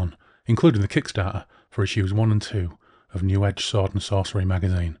touched upon, including the Kickstarter for issues 1 and 2 of New Edge Sword and Sorcery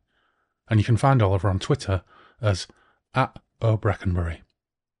magazine. And you can find Oliver on Twitter as @OBreckenbury.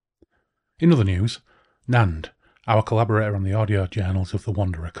 In other news, Nand, our collaborator on the audio journals of The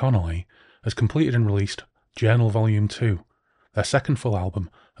Wanderer Connolly, has completed and released Journal Volume 2, their second full album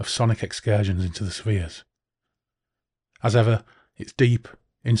of sonic excursions into the spheres. As ever, it's deep,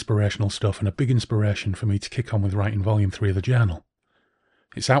 inspirational stuff and a big inspiration for me to kick on with writing Volume 3 of the journal.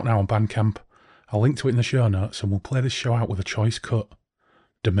 It's out now on Bandcamp. I'll link to it in the show notes and we'll play this show out with a choice cut,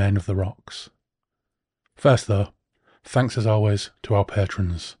 Domain of the Rocks. First though, thanks as always to our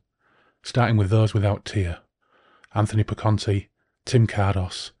patrons, starting with those without tier, Anthony Paconti, Tim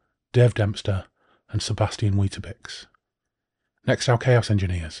Cardos, Dave Dempster and Sebastian Weetabix. Next, our Chaos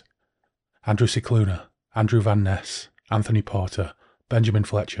Engineers, Andrew Cicluna, Andrew Van Ness, Anthony Porter, Benjamin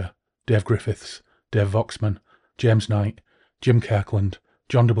Fletcher, Dave Griffiths, Dave Voxman, James Knight, Jim Kirkland,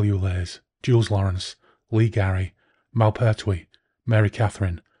 John W. Lays, Jules Lawrence, Lee Gary, Mal Pertwee, Mary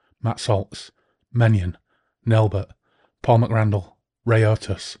Catherine, Matt Saltz, Menyon, Nelbert, Paul McRandall, Ray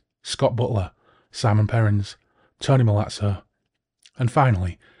Otis, Scott Butler, Simon Perrins, Tony Malazzo, and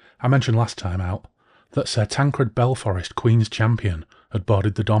finally, I mentioned last time out that Sir Tancred Belforest, Queen's Champion, had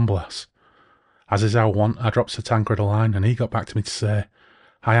boarded the Donblas. As is our wont, I dropped Sir Tancred a line and he got back to me to say,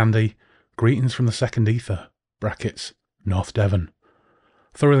 "Hi Andy, greetings from the second ether, brackets, North Devon.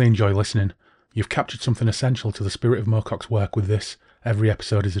 Thoroughly enjoy listening. You've captured something essential to the spirit of Moorcock's work with this. Every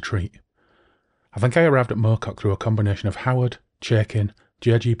episode is a treat. I think I arrived at Moorcock through a combination of Howard, Chaikin,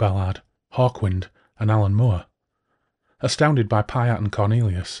 J.G. Ballard, Hawkwind and Alan Moore. Astounded by Pyatt and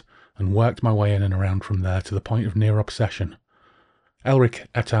Cornelius, and worked my way in and around from there to the point of near obsession. Elric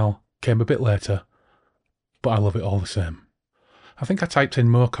et al. Came a bit later, but I love it all the same. I think I typed in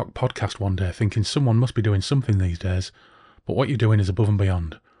Moorcock podcast one day thinking someone must be doing something these days, but what you're doing is above and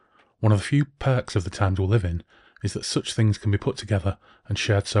beyond. One of the few perks of the times we live in is that such things can be put together and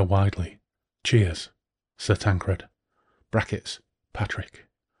shared so widely. Cheers, Sir Tancred. Brackets, Patrick.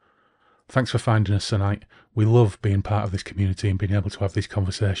 Thanks for finding us tonight. We love being part of this community and being able to have these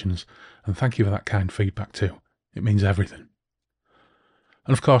conversations, and thank you for that kind feedback too. It means everything.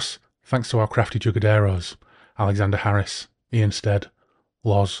 And of course, thanks to our crafty jugaderos, Alexander Harris, Ian Stead,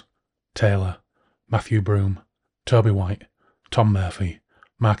 Loz, Taylor, Matthew Broom, Toby White, Tom Murphy,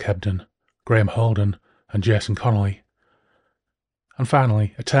 Mark Hebden, Graham Holden, and Jason Connolly. And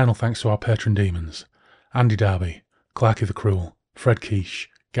finally, eternal thanks to our patron demons, Andy Darby, Clarky the Cruel, Fred Quiche,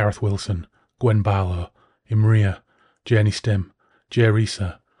 Gareth Wilson, Gwen Barlow, Imria, Janie Stim, Jay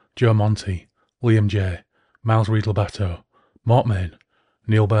Reeser, Joe Monty, Liam J, Miles Reed-Labato, Mort Main,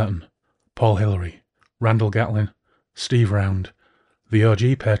 Neil Burton, Paul Hillary, Randall Gatlin, Steve Round, the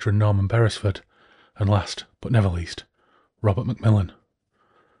OG patron Norman Beresford, and last but never least, Robert McMillan.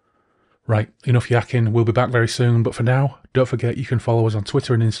 Right, enough yakking, we'll be back very soon, but for now, don't forget you can follow us on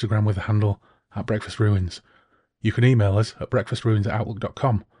Twitter and Instagram with the handle @BreakfastRuins. You can email us at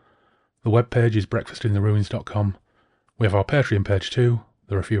breakfastruins@outlook.com. The webpage is breakfastintheruins.com. We have our Patreon page too,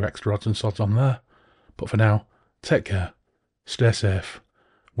 there are a few extra odds and sods on there, but for now, take care, stay safe.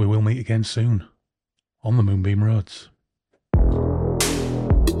 We will meet again soon on the Moonbeam Roads.